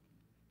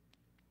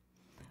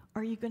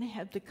 Are you going to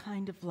have the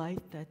kind of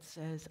life that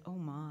says, oh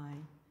my,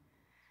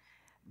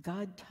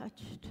 God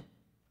touched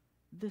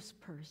this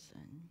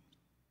person,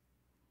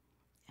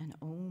 and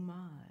oh my,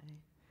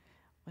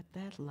 what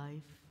that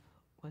life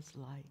was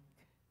like?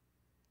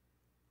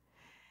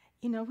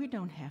 You know, we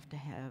don't have to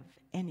have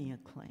any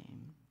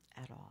acclaim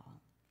at all.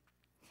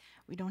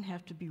 We don't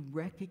have to be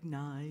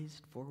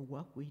recognized for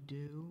what we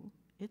do.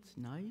 It's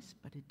nice,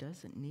 but it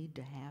doesn't need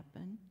to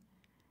happen.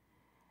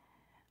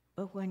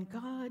 But when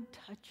God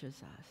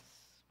touches us,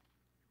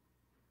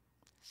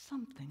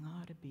 something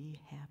ought to be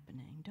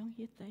happening, don't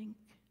you think?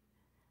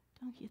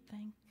 Don't you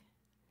think?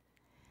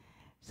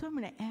 So I'm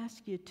going to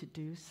ask you to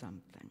do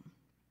something.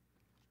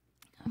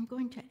 I'm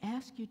going to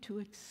ask you to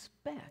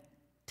expect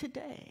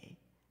today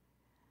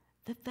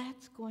that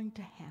that's going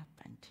to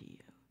happen to you.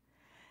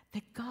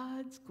 That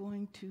God's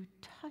going to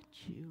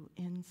touch you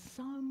in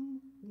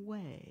some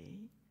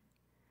way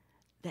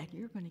that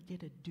you're going to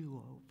get a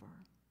do-over.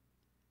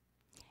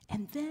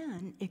 And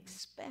then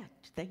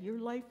expect that your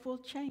life will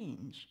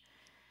change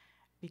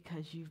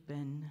because you've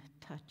been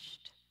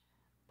touched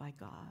by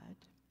God.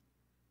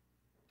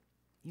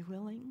 You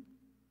willing?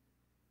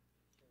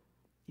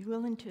 You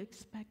willing to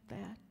expect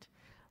that?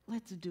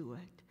 Let's do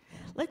it.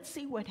 Let's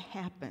see what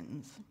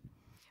happens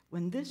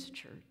when this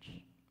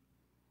church,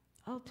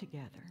 all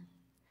together,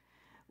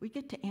 we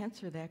get to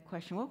answer that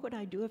question. What would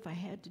I do if I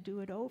had to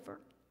do it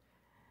over?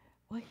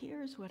 Well,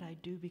 here's what I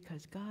do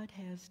because God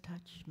has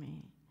touched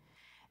me.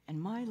 And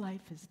my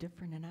life is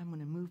different, and I'm going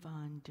to move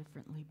on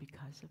differently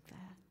because of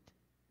that.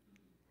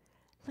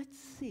 Let's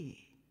see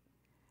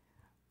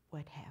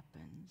what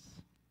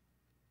happens.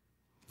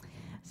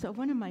 So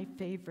one of my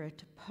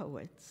favorite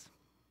poets,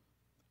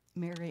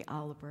 Mary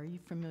Oliver. Are you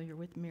familiar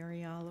with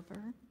Mary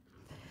Oliver?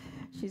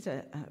 She's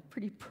a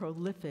pretty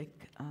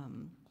prolific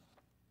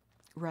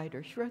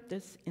writer. She wrote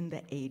this in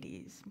the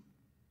 80s.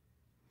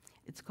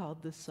 It's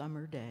called The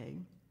Summer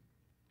Day.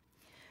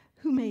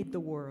 Who made the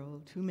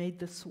world? Who made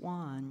the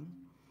swan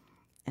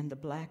and the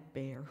black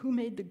bear? Who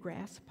made the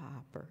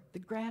grasshopper,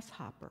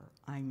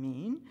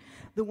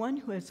 the one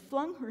who has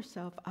flung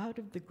herself out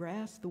of the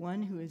grass, the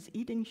one who is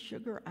eating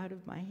sugar out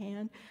of my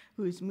hand,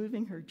 who is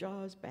moving her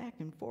jaws back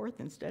and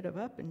forth instead of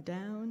up and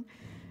down,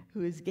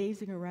 who is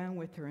gazing around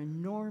with her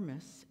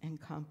enormous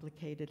and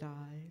complicated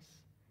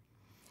eyes.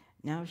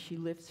 Now she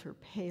lifts her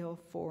pale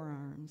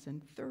forearms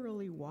and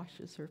thoroughly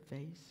washes her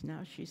face.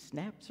 Now she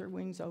snaps her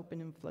wings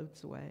open and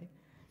floats away.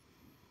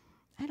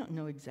 I don't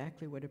know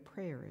exactly what a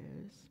prayer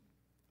is.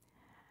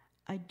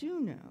 I do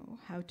know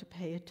how to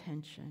pay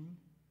attention,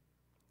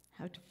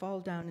 how to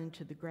fall down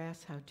into the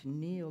grass, how to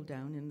kneel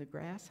down in the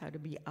grass, how to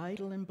be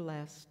idle and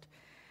blessed,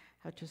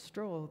 how to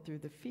stroll through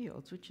the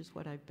fields, which is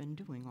what I've been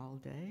doing all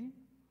day.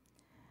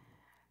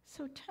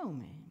 So tell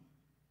me,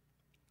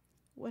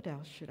 what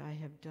else should I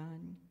have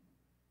done?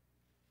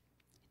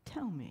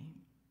 Tell me,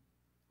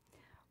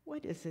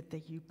 what is it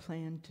that you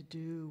plan to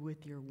do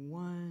with your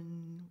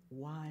one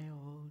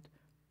wild,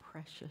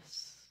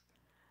 precious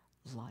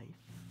life?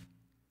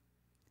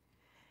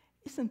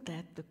 Isn't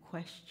that the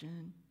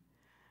question?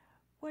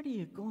 What are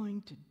you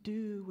going to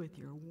do with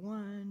your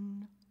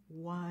one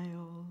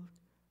wild,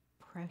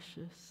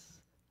 precious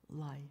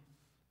life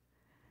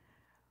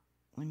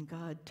when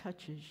God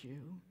touches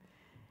you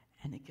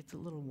and it gets a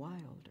little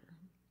wilder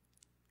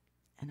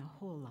and a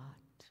whole lot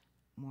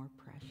more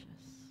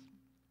precious?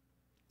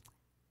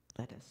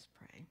 Let us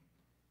pray.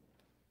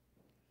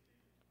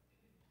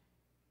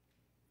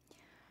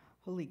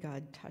 Holy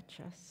God, touch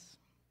us.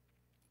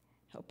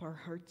 Help our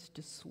hearts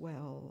to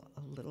swell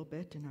a little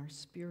bit and our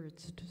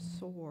spirits to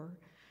soar.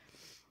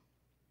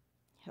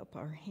 Help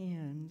our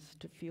hands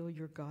to feel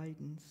your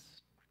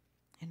guidance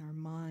and our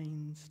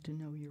minds to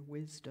know your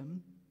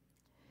wisdom.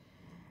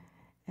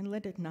 And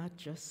let it not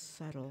just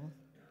settle,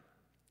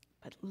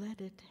 but let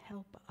it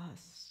help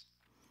us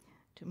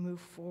to move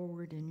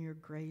forward in your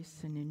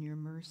grace and in your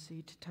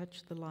mercy, to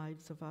touch the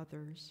lives of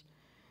others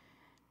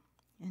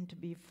and to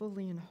be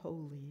fully and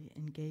wholly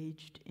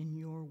engaged in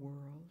your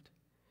world.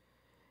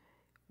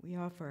 We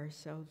offer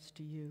ourselves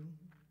to you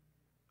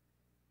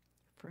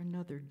for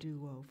another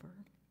do-over,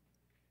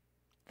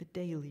 the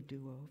daily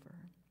do-over,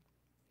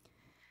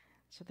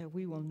 so that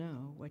we will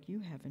know what you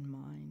have in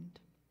mind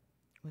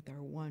with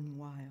our one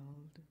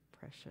wild,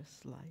 precious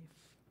life.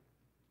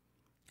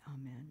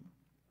 Amen.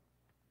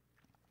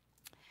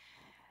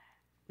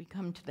 We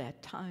come to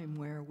that time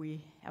where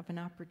we have an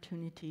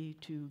opportunity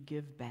to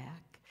give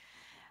back.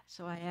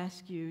 So I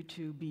ask you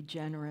to be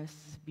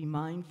generous, be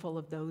mindful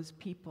of those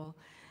people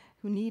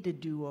who need a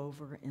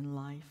do-over in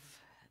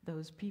life,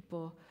 those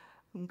people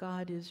whom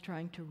God is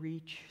trying to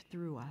reach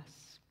through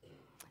us.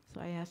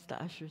 So I ask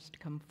the ushers to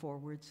come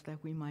forward so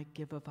that we might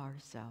give of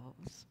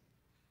ourselves.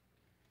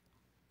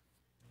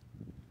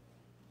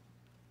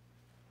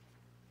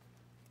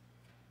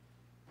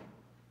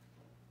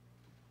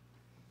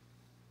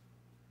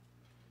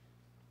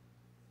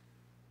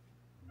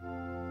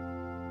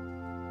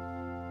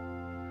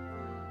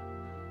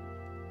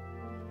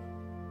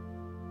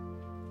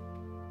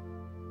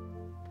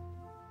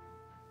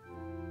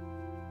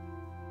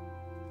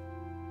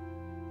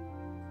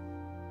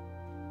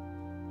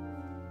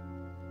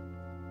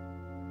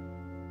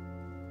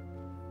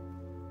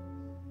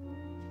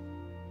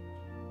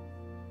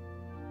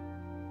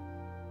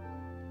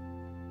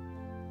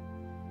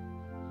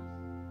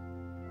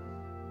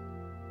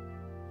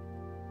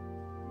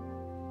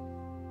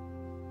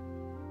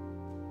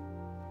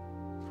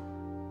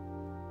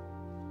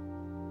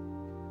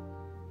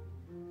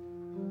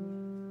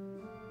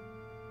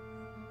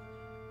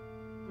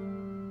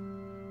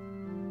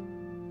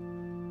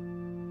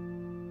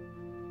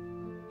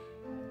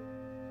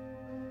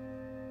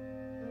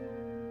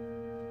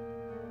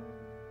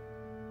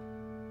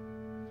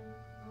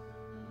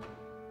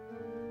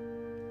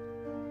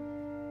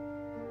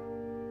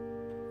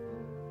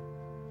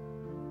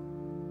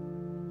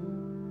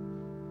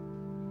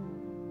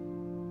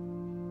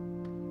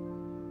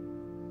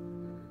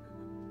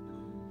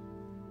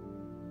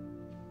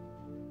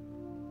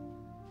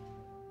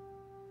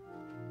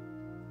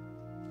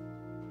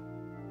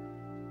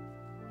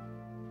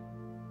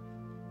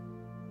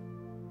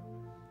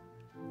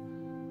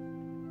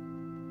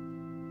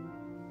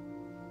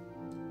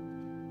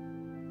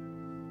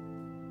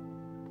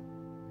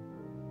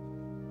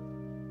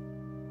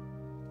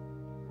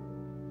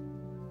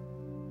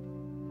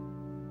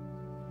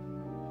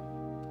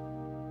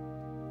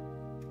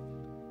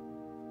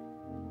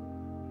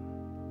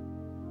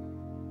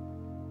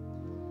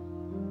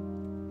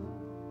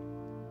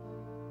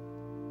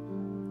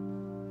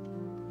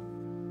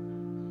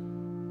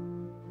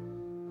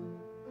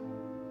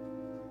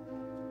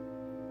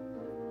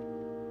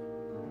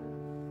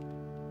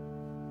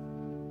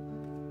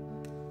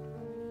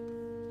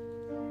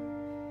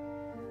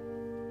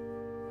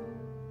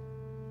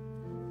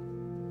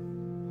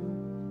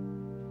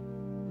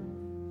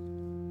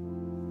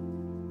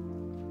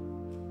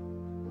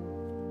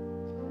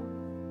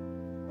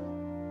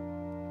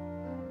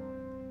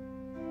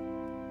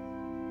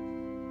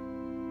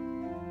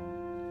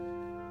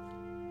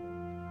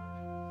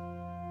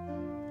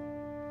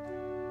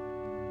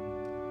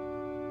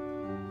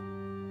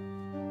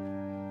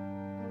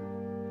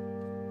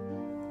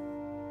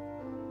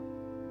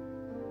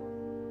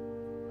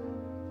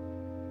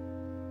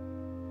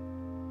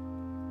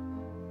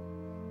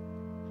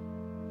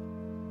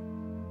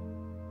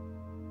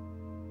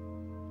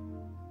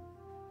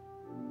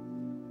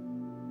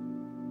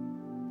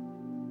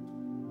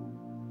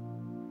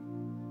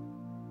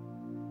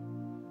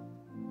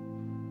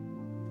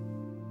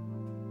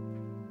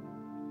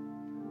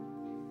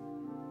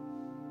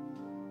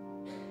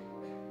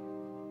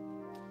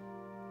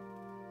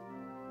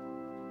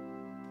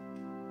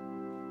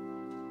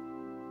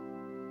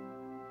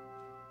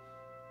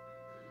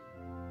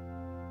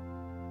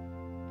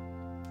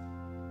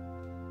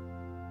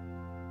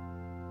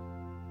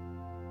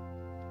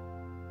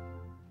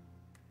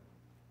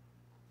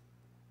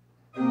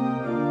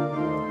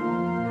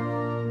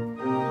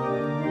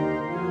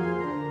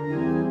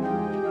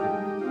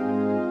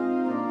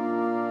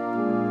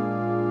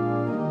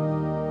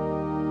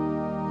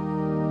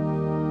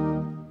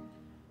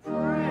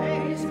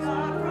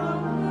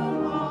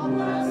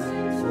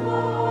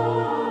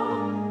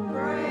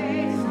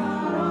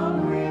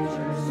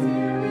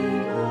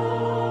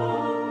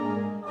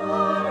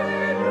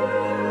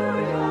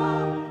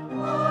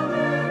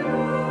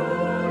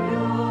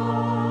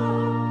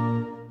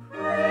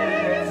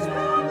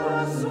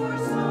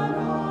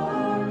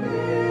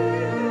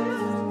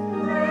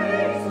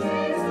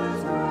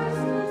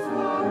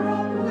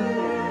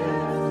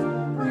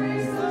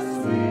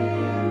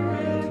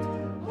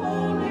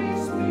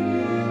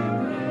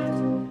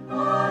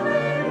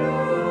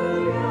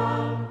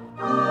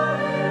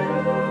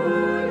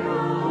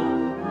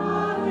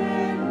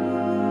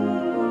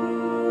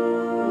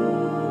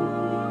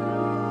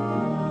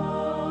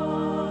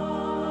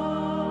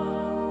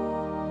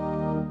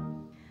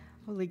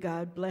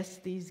 God, bless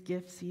these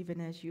gifts even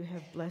as you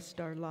have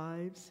blessed our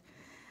lives.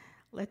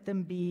 Let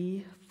them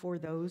be, for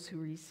those who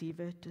receive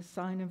it, a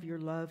sign of your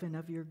love and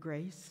of your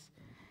grace.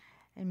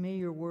 And may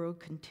your world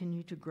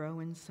continue to grow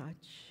in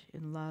such,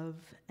 in love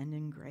and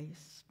in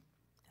grace.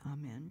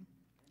 Amen.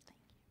 Thank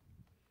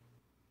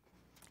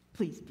you.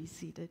 Please be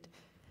seated.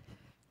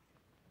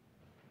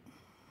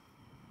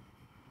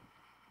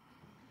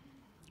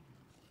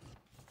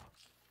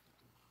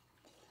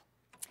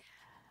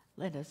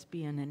 Let us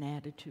be in an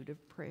attitude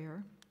of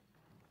prayer.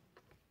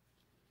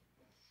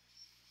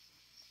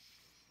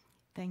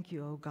 Thank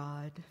you, O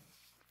God,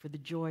 for the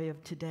joy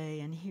of today.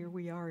 And here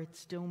we are, it's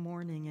still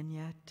morning, and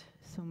yet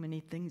so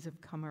many things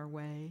have come our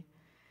way.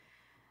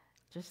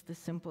 Just the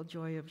simple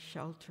joy of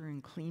shelter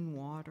and clean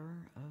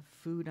water, of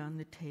food on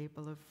the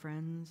table, of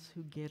friends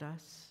who get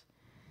us,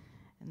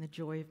 and the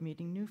joy of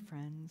meeting new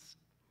friends.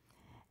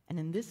 And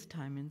in this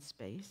time and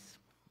space,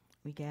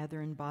 we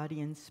gather in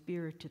body and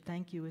spirit to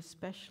thank you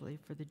especially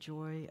for the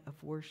joy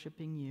of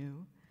worshiping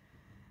you,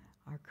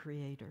 our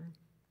Creator.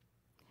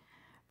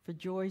 For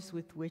joys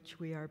with which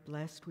we are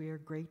blessed, we are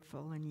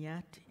grateful, and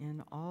yet,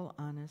 in all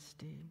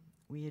honesty,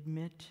 we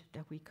admit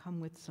that we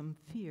come with some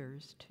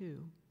fears,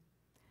 too.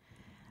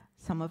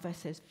 Some of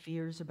us have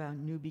fears about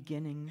new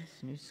beginnings,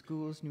 new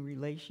schools, new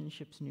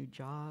relationships, new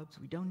jobs.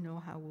 We don't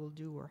know how we'll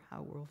do or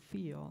how we'll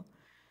feel.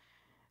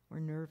 We're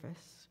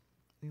nervous.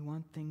 We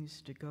want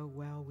things to go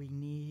well. We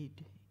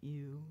need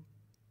you.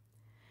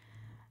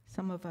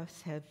 Some of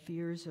us have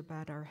fears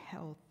about our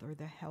health or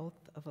the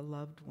health of a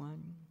loved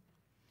one.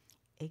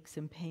 Aches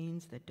and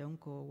pains that don't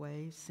go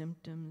away,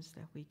 symptoms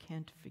that we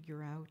can't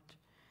figure out,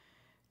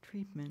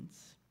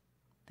 treatments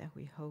that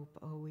we hope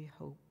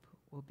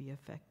will be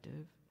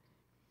effective.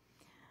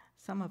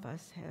 Some of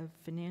us have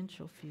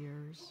financial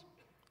fears.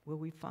 Will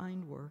we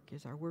find work?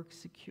 Is our work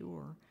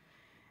secure?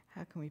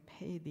 How can we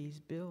pay these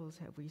bills?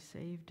 Have we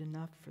saved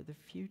enough for the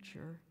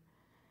future?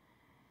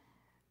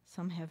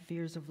 Some have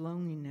fears of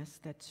loneliness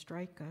that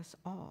strike us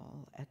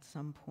all at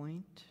some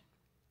point.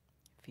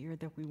 Fear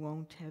that we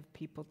won't have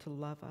people to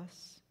love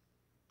us,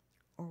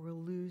 or we'll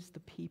lose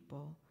the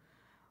people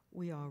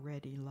we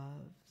already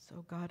love.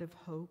 So, God of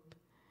hope,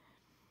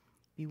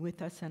 be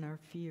with us in our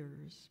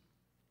fears,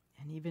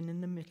 and even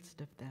in the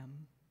midst of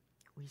them,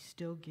 we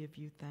still give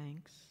you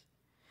thanks.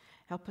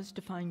 Help us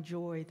to find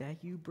joy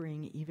that you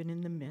bring even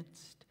in the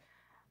midst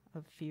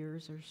of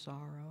fears or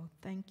sorrow.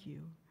 Thank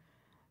you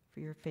for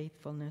your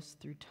faithfulness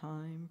through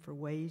time, for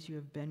ways you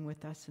have been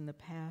with us in the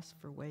past,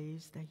 for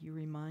ways that you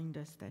remind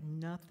us that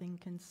nothing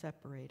can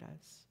separate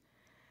us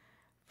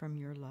from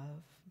your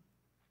love.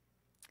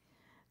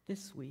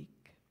 This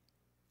week,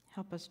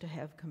 help us to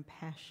have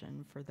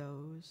compassion for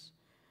those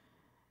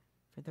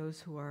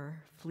who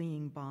are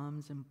fleeing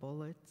bombs and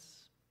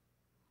bullets,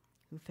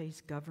 who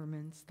face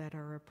governments that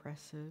are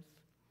oppressive,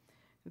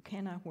 who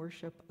cannot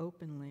worship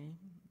openly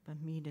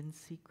but meet in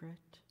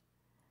secret,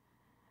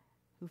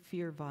 who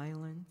fear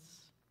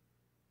violence.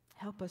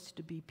 Help us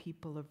to be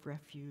people of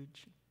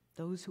refuge,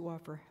 those who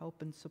offer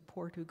help and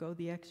support, who go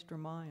the extra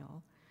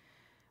mile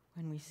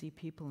when we see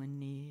people in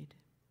need.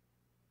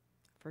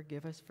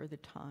 Forgive us for the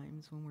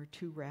times when we're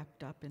too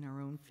wrapped up in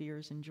our own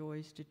fears and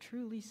joys to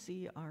truly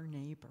see our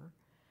neighbor.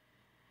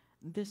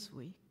 This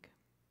week,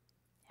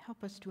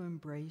 help us to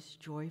embrace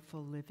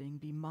joyful living,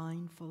 be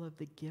mindful of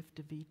the gift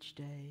of each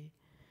day,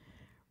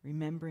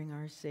 remembering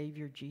our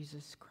Savior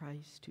Jesus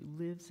Christ,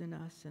 who lives in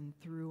us and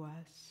through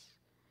us,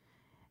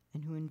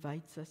 and who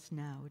invites us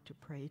now to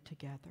pray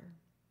together.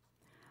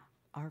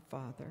 Our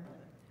Father,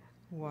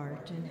 who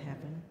art in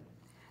heaven,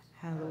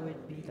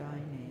 hallowed be thy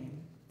name.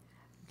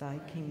 Thy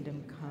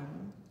kingdom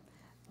come,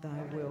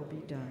 thy will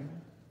be done,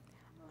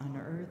 on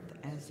earth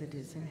as it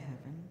is in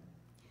heaven.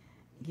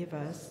 Give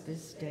us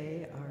this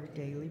day our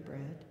daily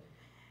bread,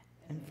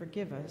 and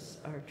forgive us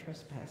our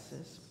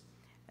trespasses,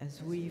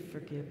 as we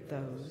forgive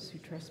those who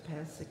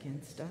trespass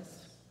against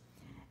us.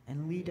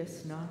 And lead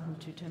us not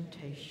into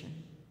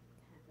temptation,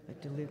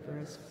 but deliver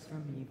us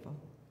from evil.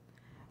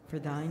 For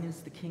thine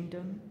is the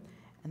kingdom,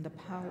 and the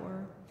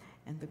power,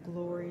 and the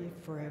glory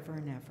forever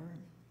and ever.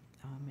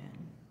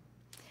 Amen.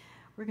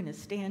 We're going to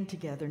stand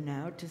together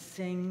now to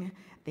sing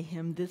the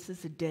hymn, This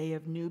is a Day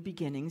of New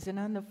Beginnings. And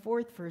on the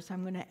fourth verse,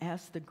 I'm going to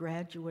ask the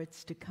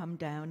graduates to come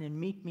down and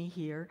meet me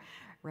here,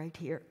 right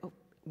here. Oh,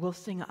 we'll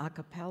sing a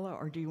cappella,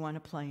 or do you want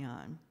to play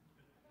on?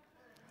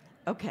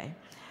 Okay.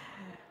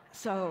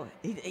 So,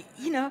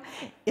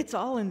 it's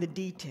all in the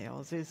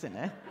details, isn't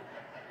it?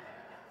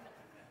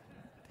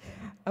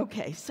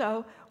 Okay,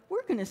 so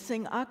we're going to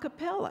sing a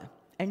cappella.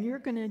 And you're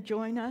going to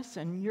join us,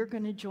 and you're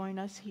going to join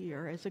us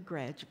here as a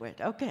graduate.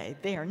 Okay,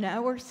 there,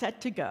 now we're set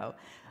to go.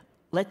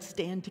 Let's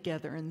stand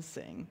together and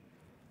sing.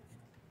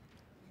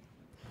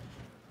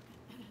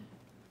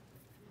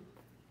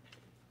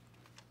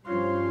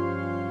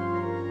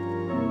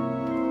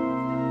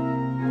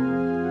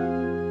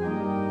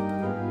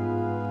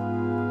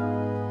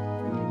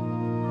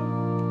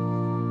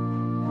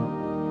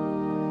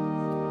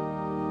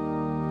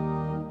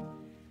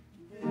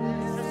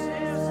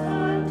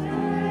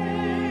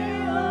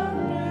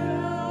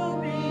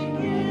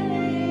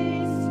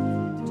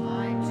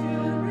 Time to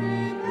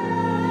remember.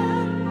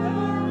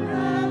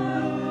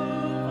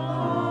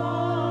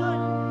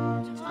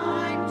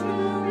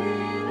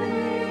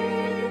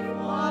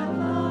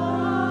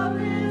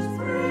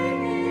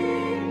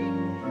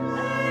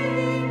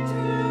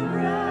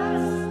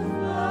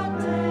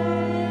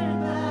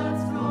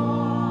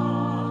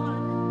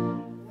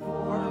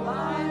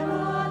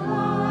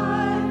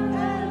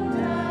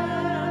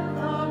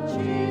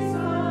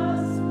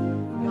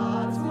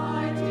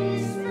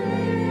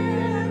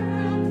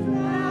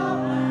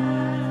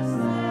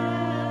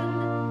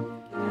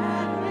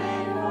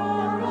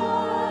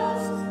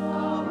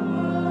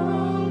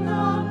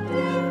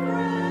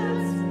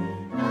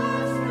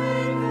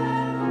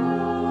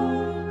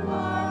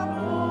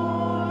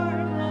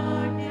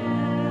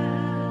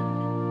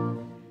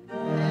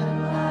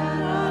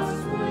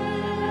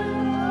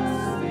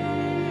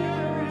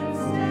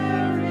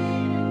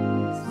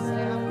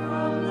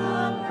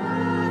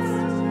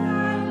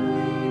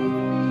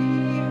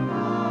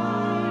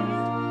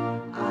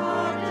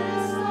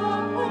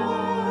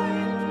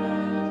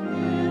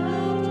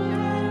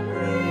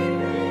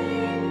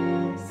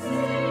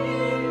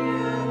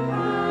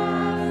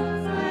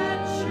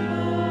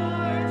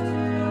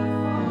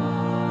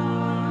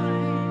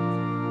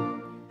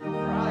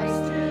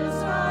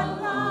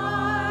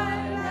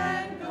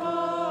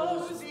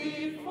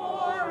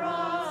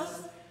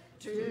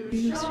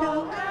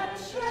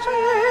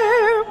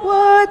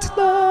 what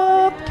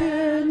love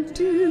can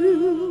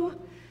do.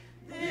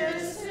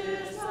 This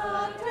is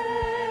a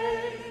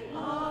day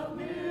of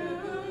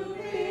new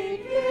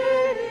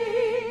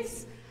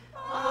beginnings.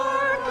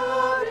 Our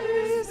God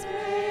is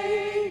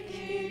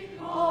making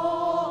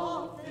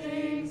all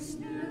things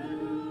new.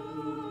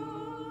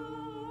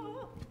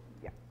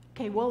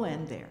 Okay, we'll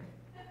end there.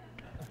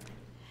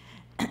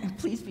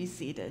 Please be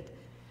seated.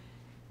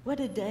 What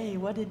a day,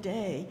 what a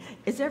day.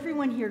 Is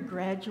everyone here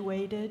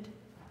graduated?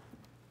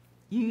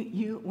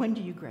 When do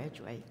you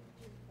graduate?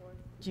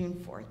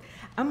 June 4th.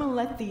 I'm going to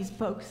let these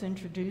folks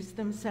introduce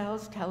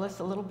themselves. Tell us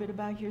a little bit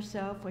about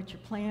yourself, what your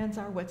plans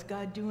are, what's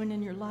God doing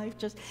in your life.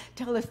 Just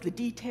tell us the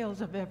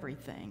details of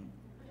everything.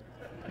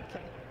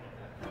 Okay.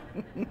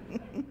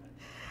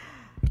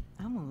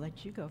 I'm going to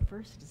let you go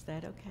first. Is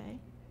that okay?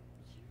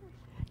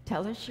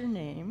 Tell us your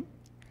name.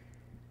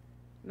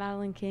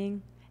 Madeline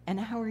King. And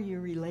how are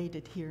you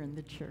related here in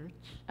the church?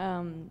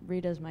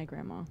 Rita's my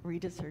grandma.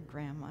 Rita's her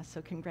grandma,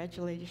 so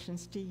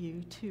congratulations to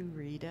you too,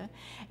 Rita.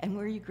 And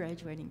where are you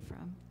graduating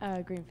from?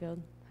 Greenfield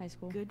High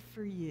School. Good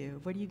for you.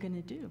 What are you going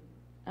to do?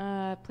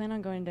 Plan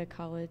on going to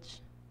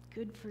college.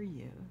 Good for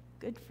you.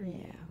 Good for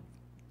you.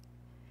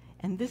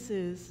 And this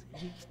is,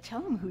 you tell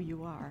them who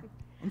you are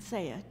and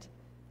say it.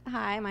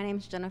 Hi, my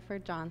name's Jennifer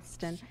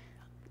Johnston.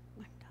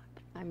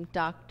 I'm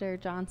Dr.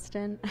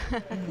 Johnston.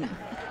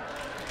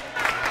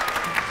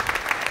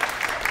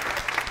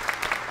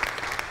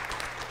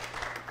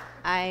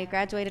 I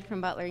graduated from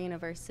Butler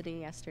University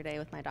yesterday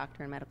with my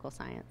doctorate in medical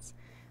science.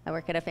 I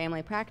work at a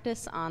family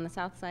practice on the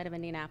south side of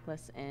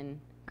Indianapolis in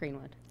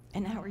Greenwood.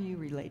 And how are you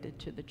related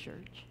to the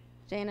church?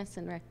 Janice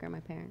and Rick are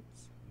my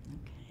parents.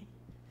 Okay.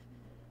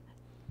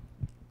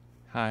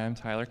 Hi, I'm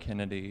Tyler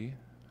Kennedy.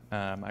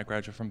 I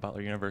graduated from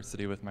Butler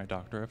University with my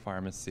doctorate of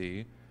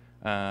pharmacy.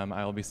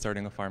 I will be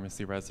starting a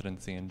pharmacy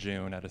residency in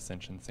June at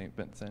Ascension St.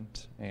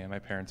 Vincent. And my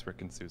parents,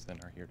 Rick and Susan,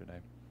 are here today,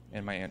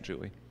 and my Aunt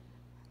Julie.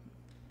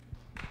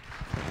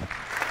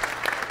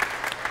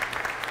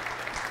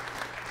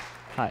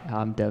 Hi,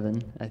 I'm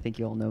Devin. I think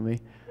you all know me.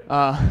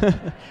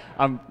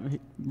 I'm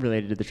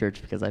related to the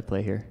church because I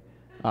play here.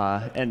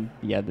 And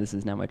yeah, this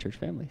is now my church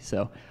family.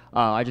 So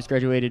I just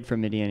graduated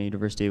from Indiana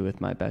University with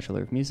my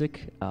Bachelor of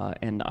Music,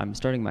 and I'm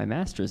starting my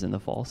master's in the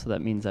fall, so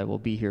that means I will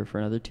be here for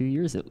another 2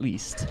 years at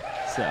least.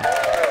 So.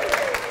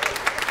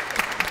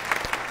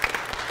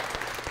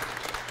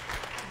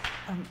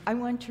 I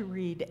want to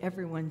read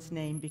everyone's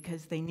name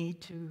because they need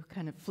to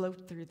kind of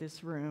float through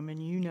this room,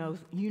 and you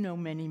know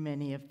many,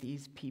 many of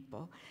these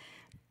people.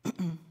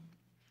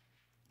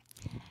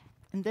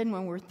 And then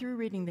when we're through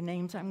reading the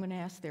names, I'm going to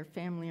ask their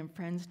family and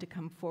friends to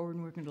come forward,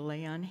 and we're going to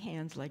lay on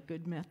hands like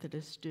good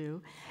Methodists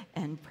do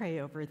and pray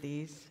over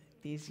these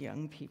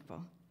young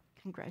people.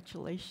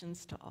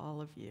 Congratulations to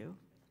all of you.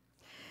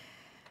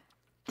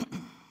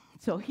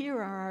 So here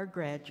are our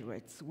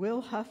graduates: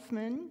 Will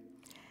Huffman,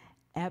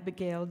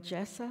 Abigail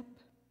Jessup,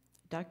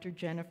 Dr.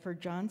 Jennifer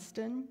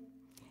Johnston,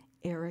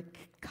 Eric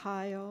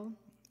Kyle,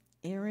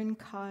 Aaron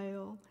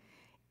Kyle,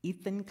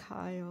 Ethan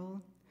Kyle,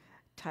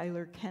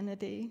 Tyler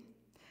Kennedy,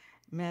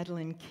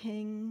 Madeline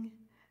King,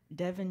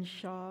 Devin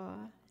Shaw,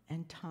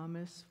 and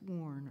Thomas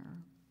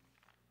Warner.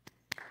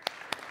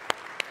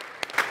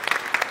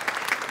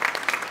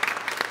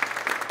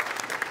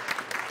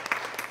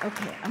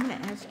 Okay, I'm going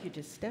to ask you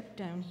to step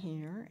down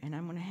here, and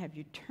I'm going to have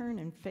you turn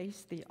and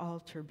face the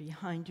altar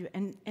behind you.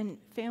 And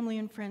family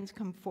and friends,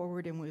 come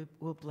forward, and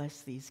we'll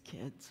bless these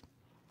kids.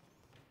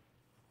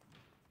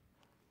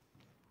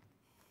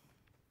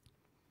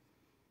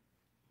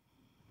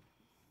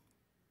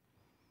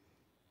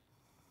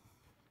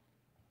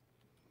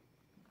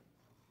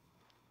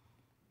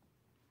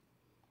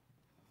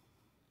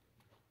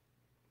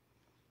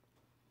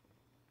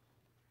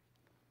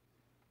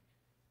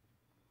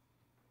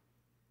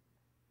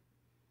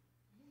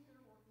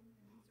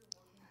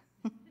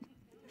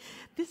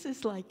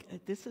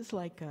 This is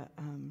like a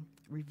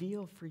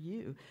reveal for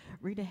you.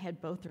 Rita had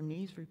both her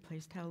knees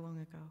replaced how long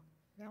ago?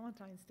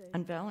 Valentine's Day.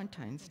 On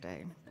Valentine's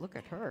Day. Look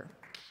at her.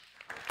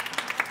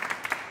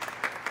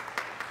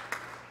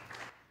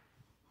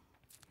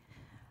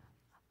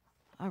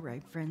 All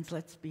right, friends,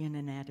 let's be in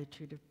an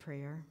attitude of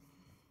prayer.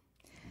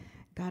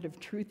 God of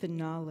truth and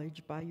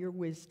knowledge, by your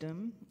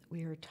wisdom,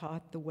 we are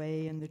taught the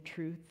way and the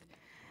truth.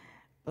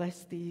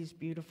 Bless these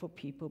beautiful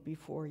people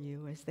before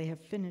you as they have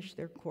finished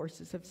their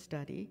courses of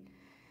study.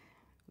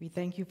 We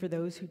thank you for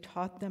those who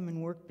taught them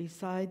and worked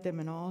beside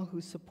them and all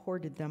who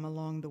supported them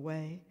along the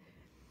way.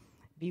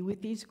 Be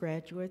with these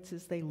graduates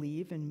as they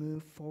leave and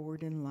move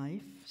forward in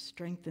life.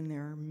 Strengthen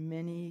their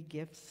many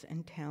gifts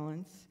and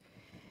talents.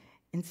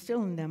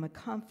 Instill in them a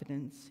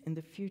confidence in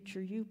the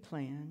future you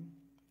plan,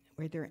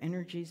 where their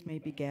energies may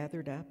be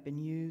gathered up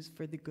and used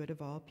for the good of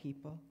all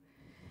people.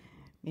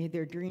 May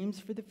their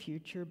dreams for the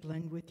future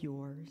blend with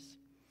yours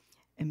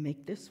and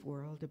make this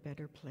world a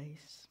better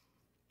place.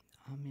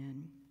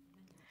 Amen.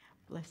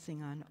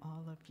 Blessing on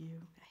all of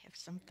you. I have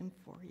something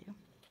for you.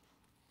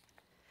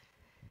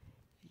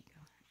 There you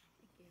go.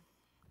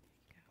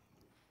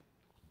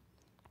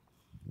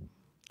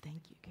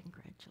 Thank you.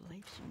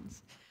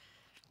 Congratulations.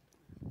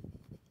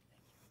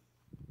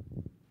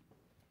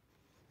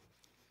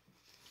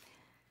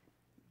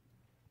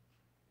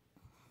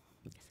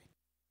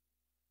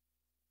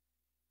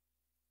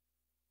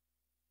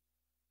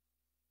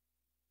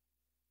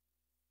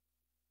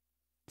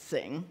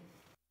 sing.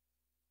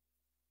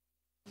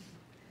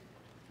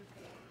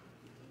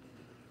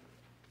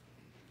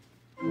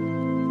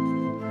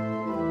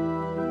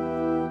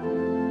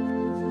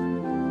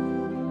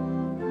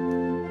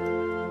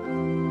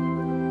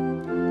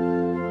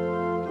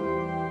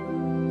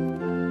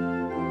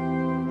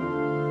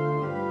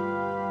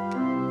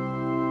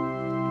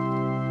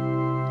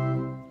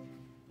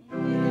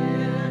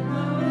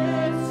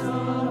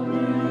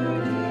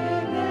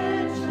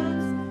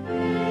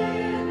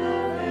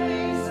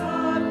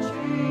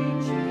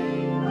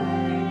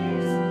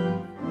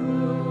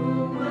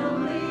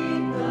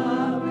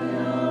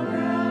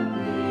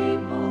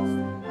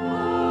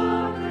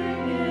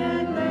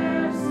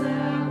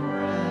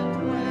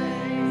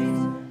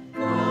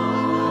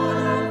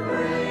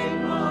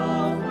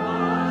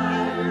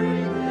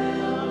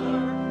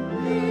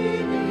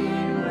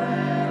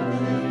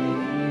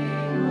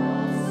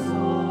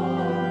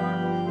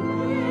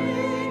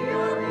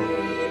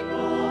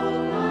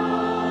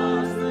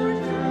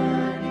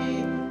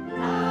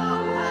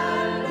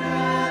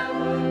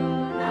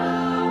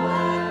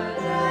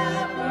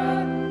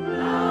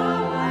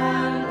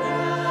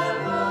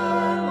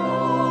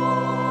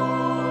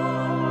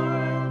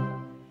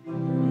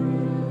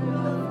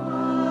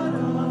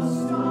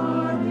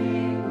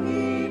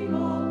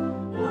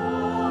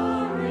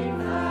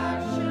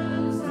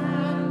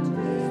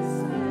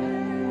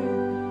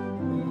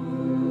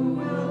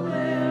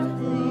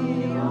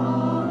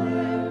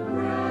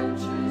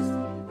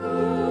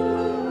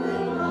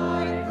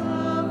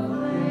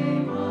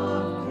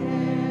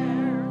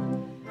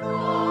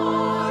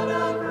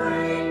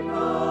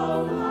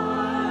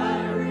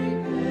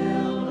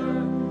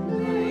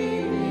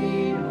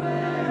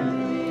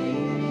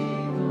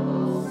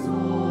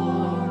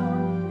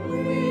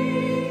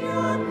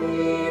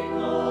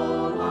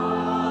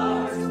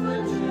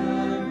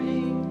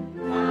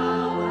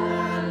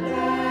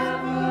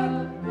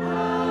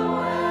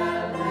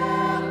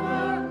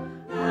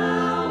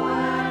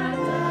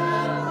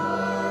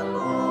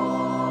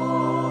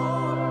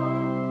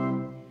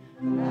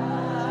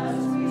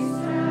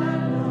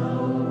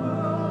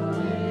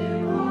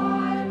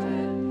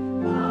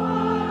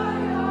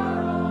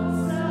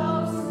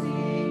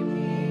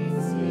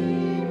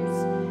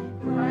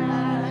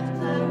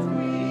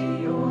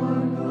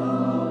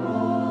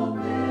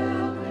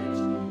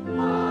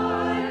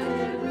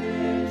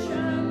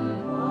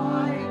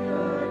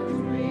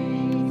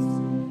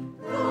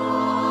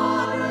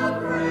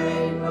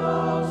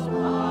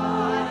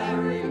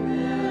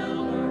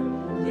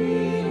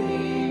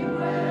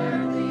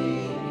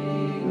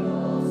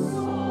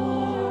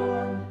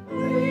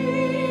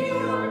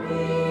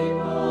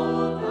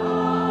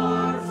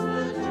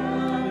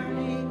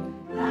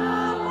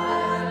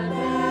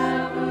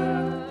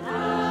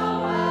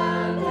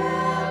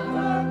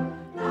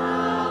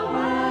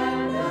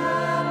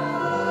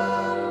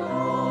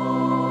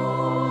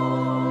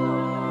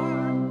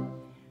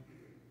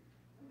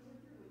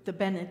 The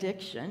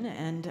benediction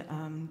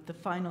and the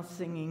final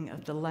singing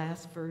of the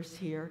last verse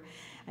here.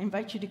 I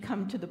invite you to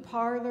come to the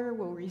parlor.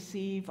 We'll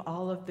receive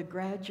all of the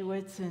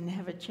graduates and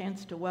have a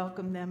chance to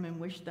welcome them and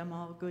wish them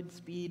all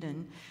Godspeed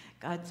and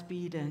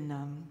Godspeed and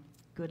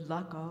good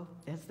luck all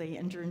as they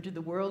enter into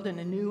the world in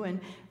a new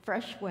and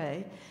fresh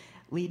way,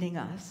 leading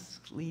us.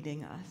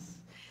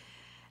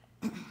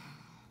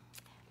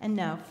 And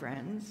now,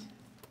 friends,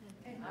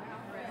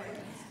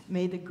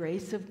 may the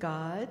grace of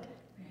God,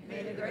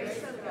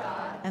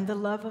 and the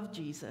love of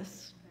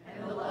Jesus,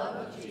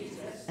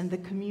 and the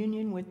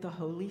communion with the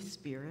Holy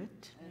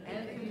Spirit,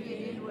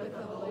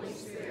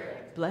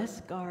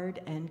 bless, guard,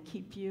 and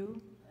keep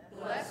you,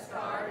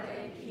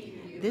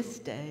 this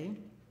day,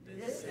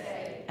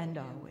 and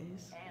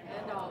always.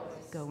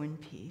 Go in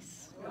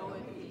peace.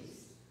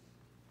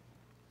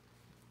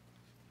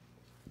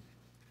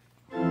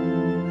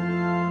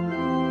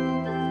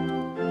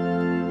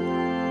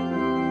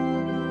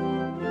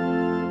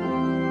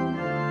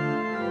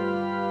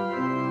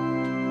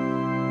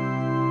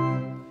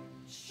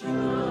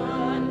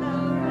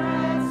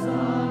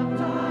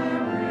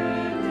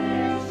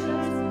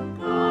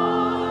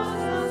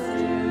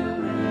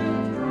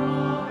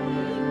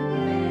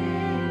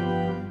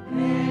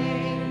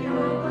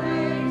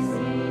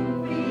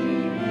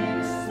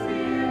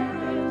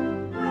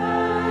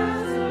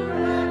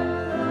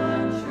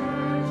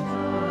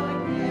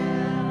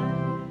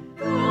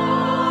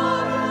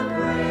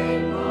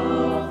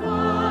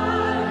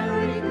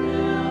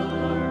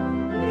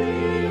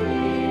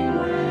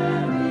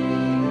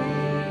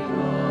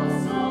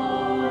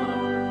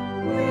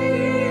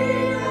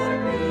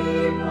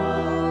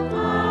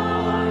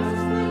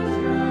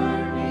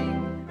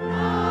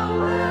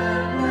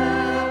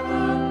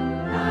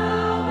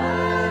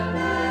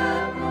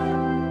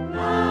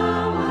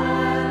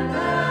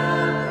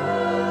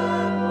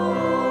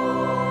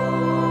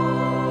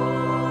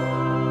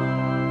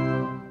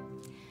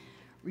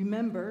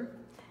 Remember,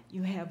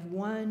 you have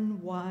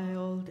one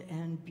wild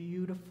and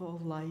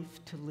beautiful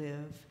life to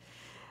live.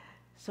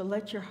 So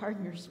let your heart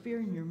and your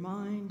spirit and your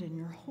mind and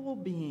your whole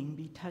being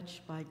be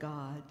touched by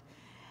God.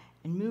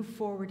 and move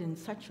forward in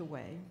such a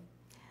way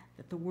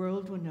that the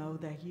world will know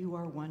that you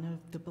are one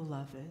of the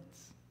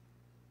beloveds.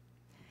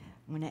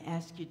 I'm going to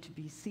ask you to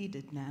be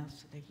seated now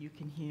so that you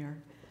can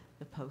hear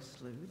the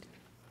postlude.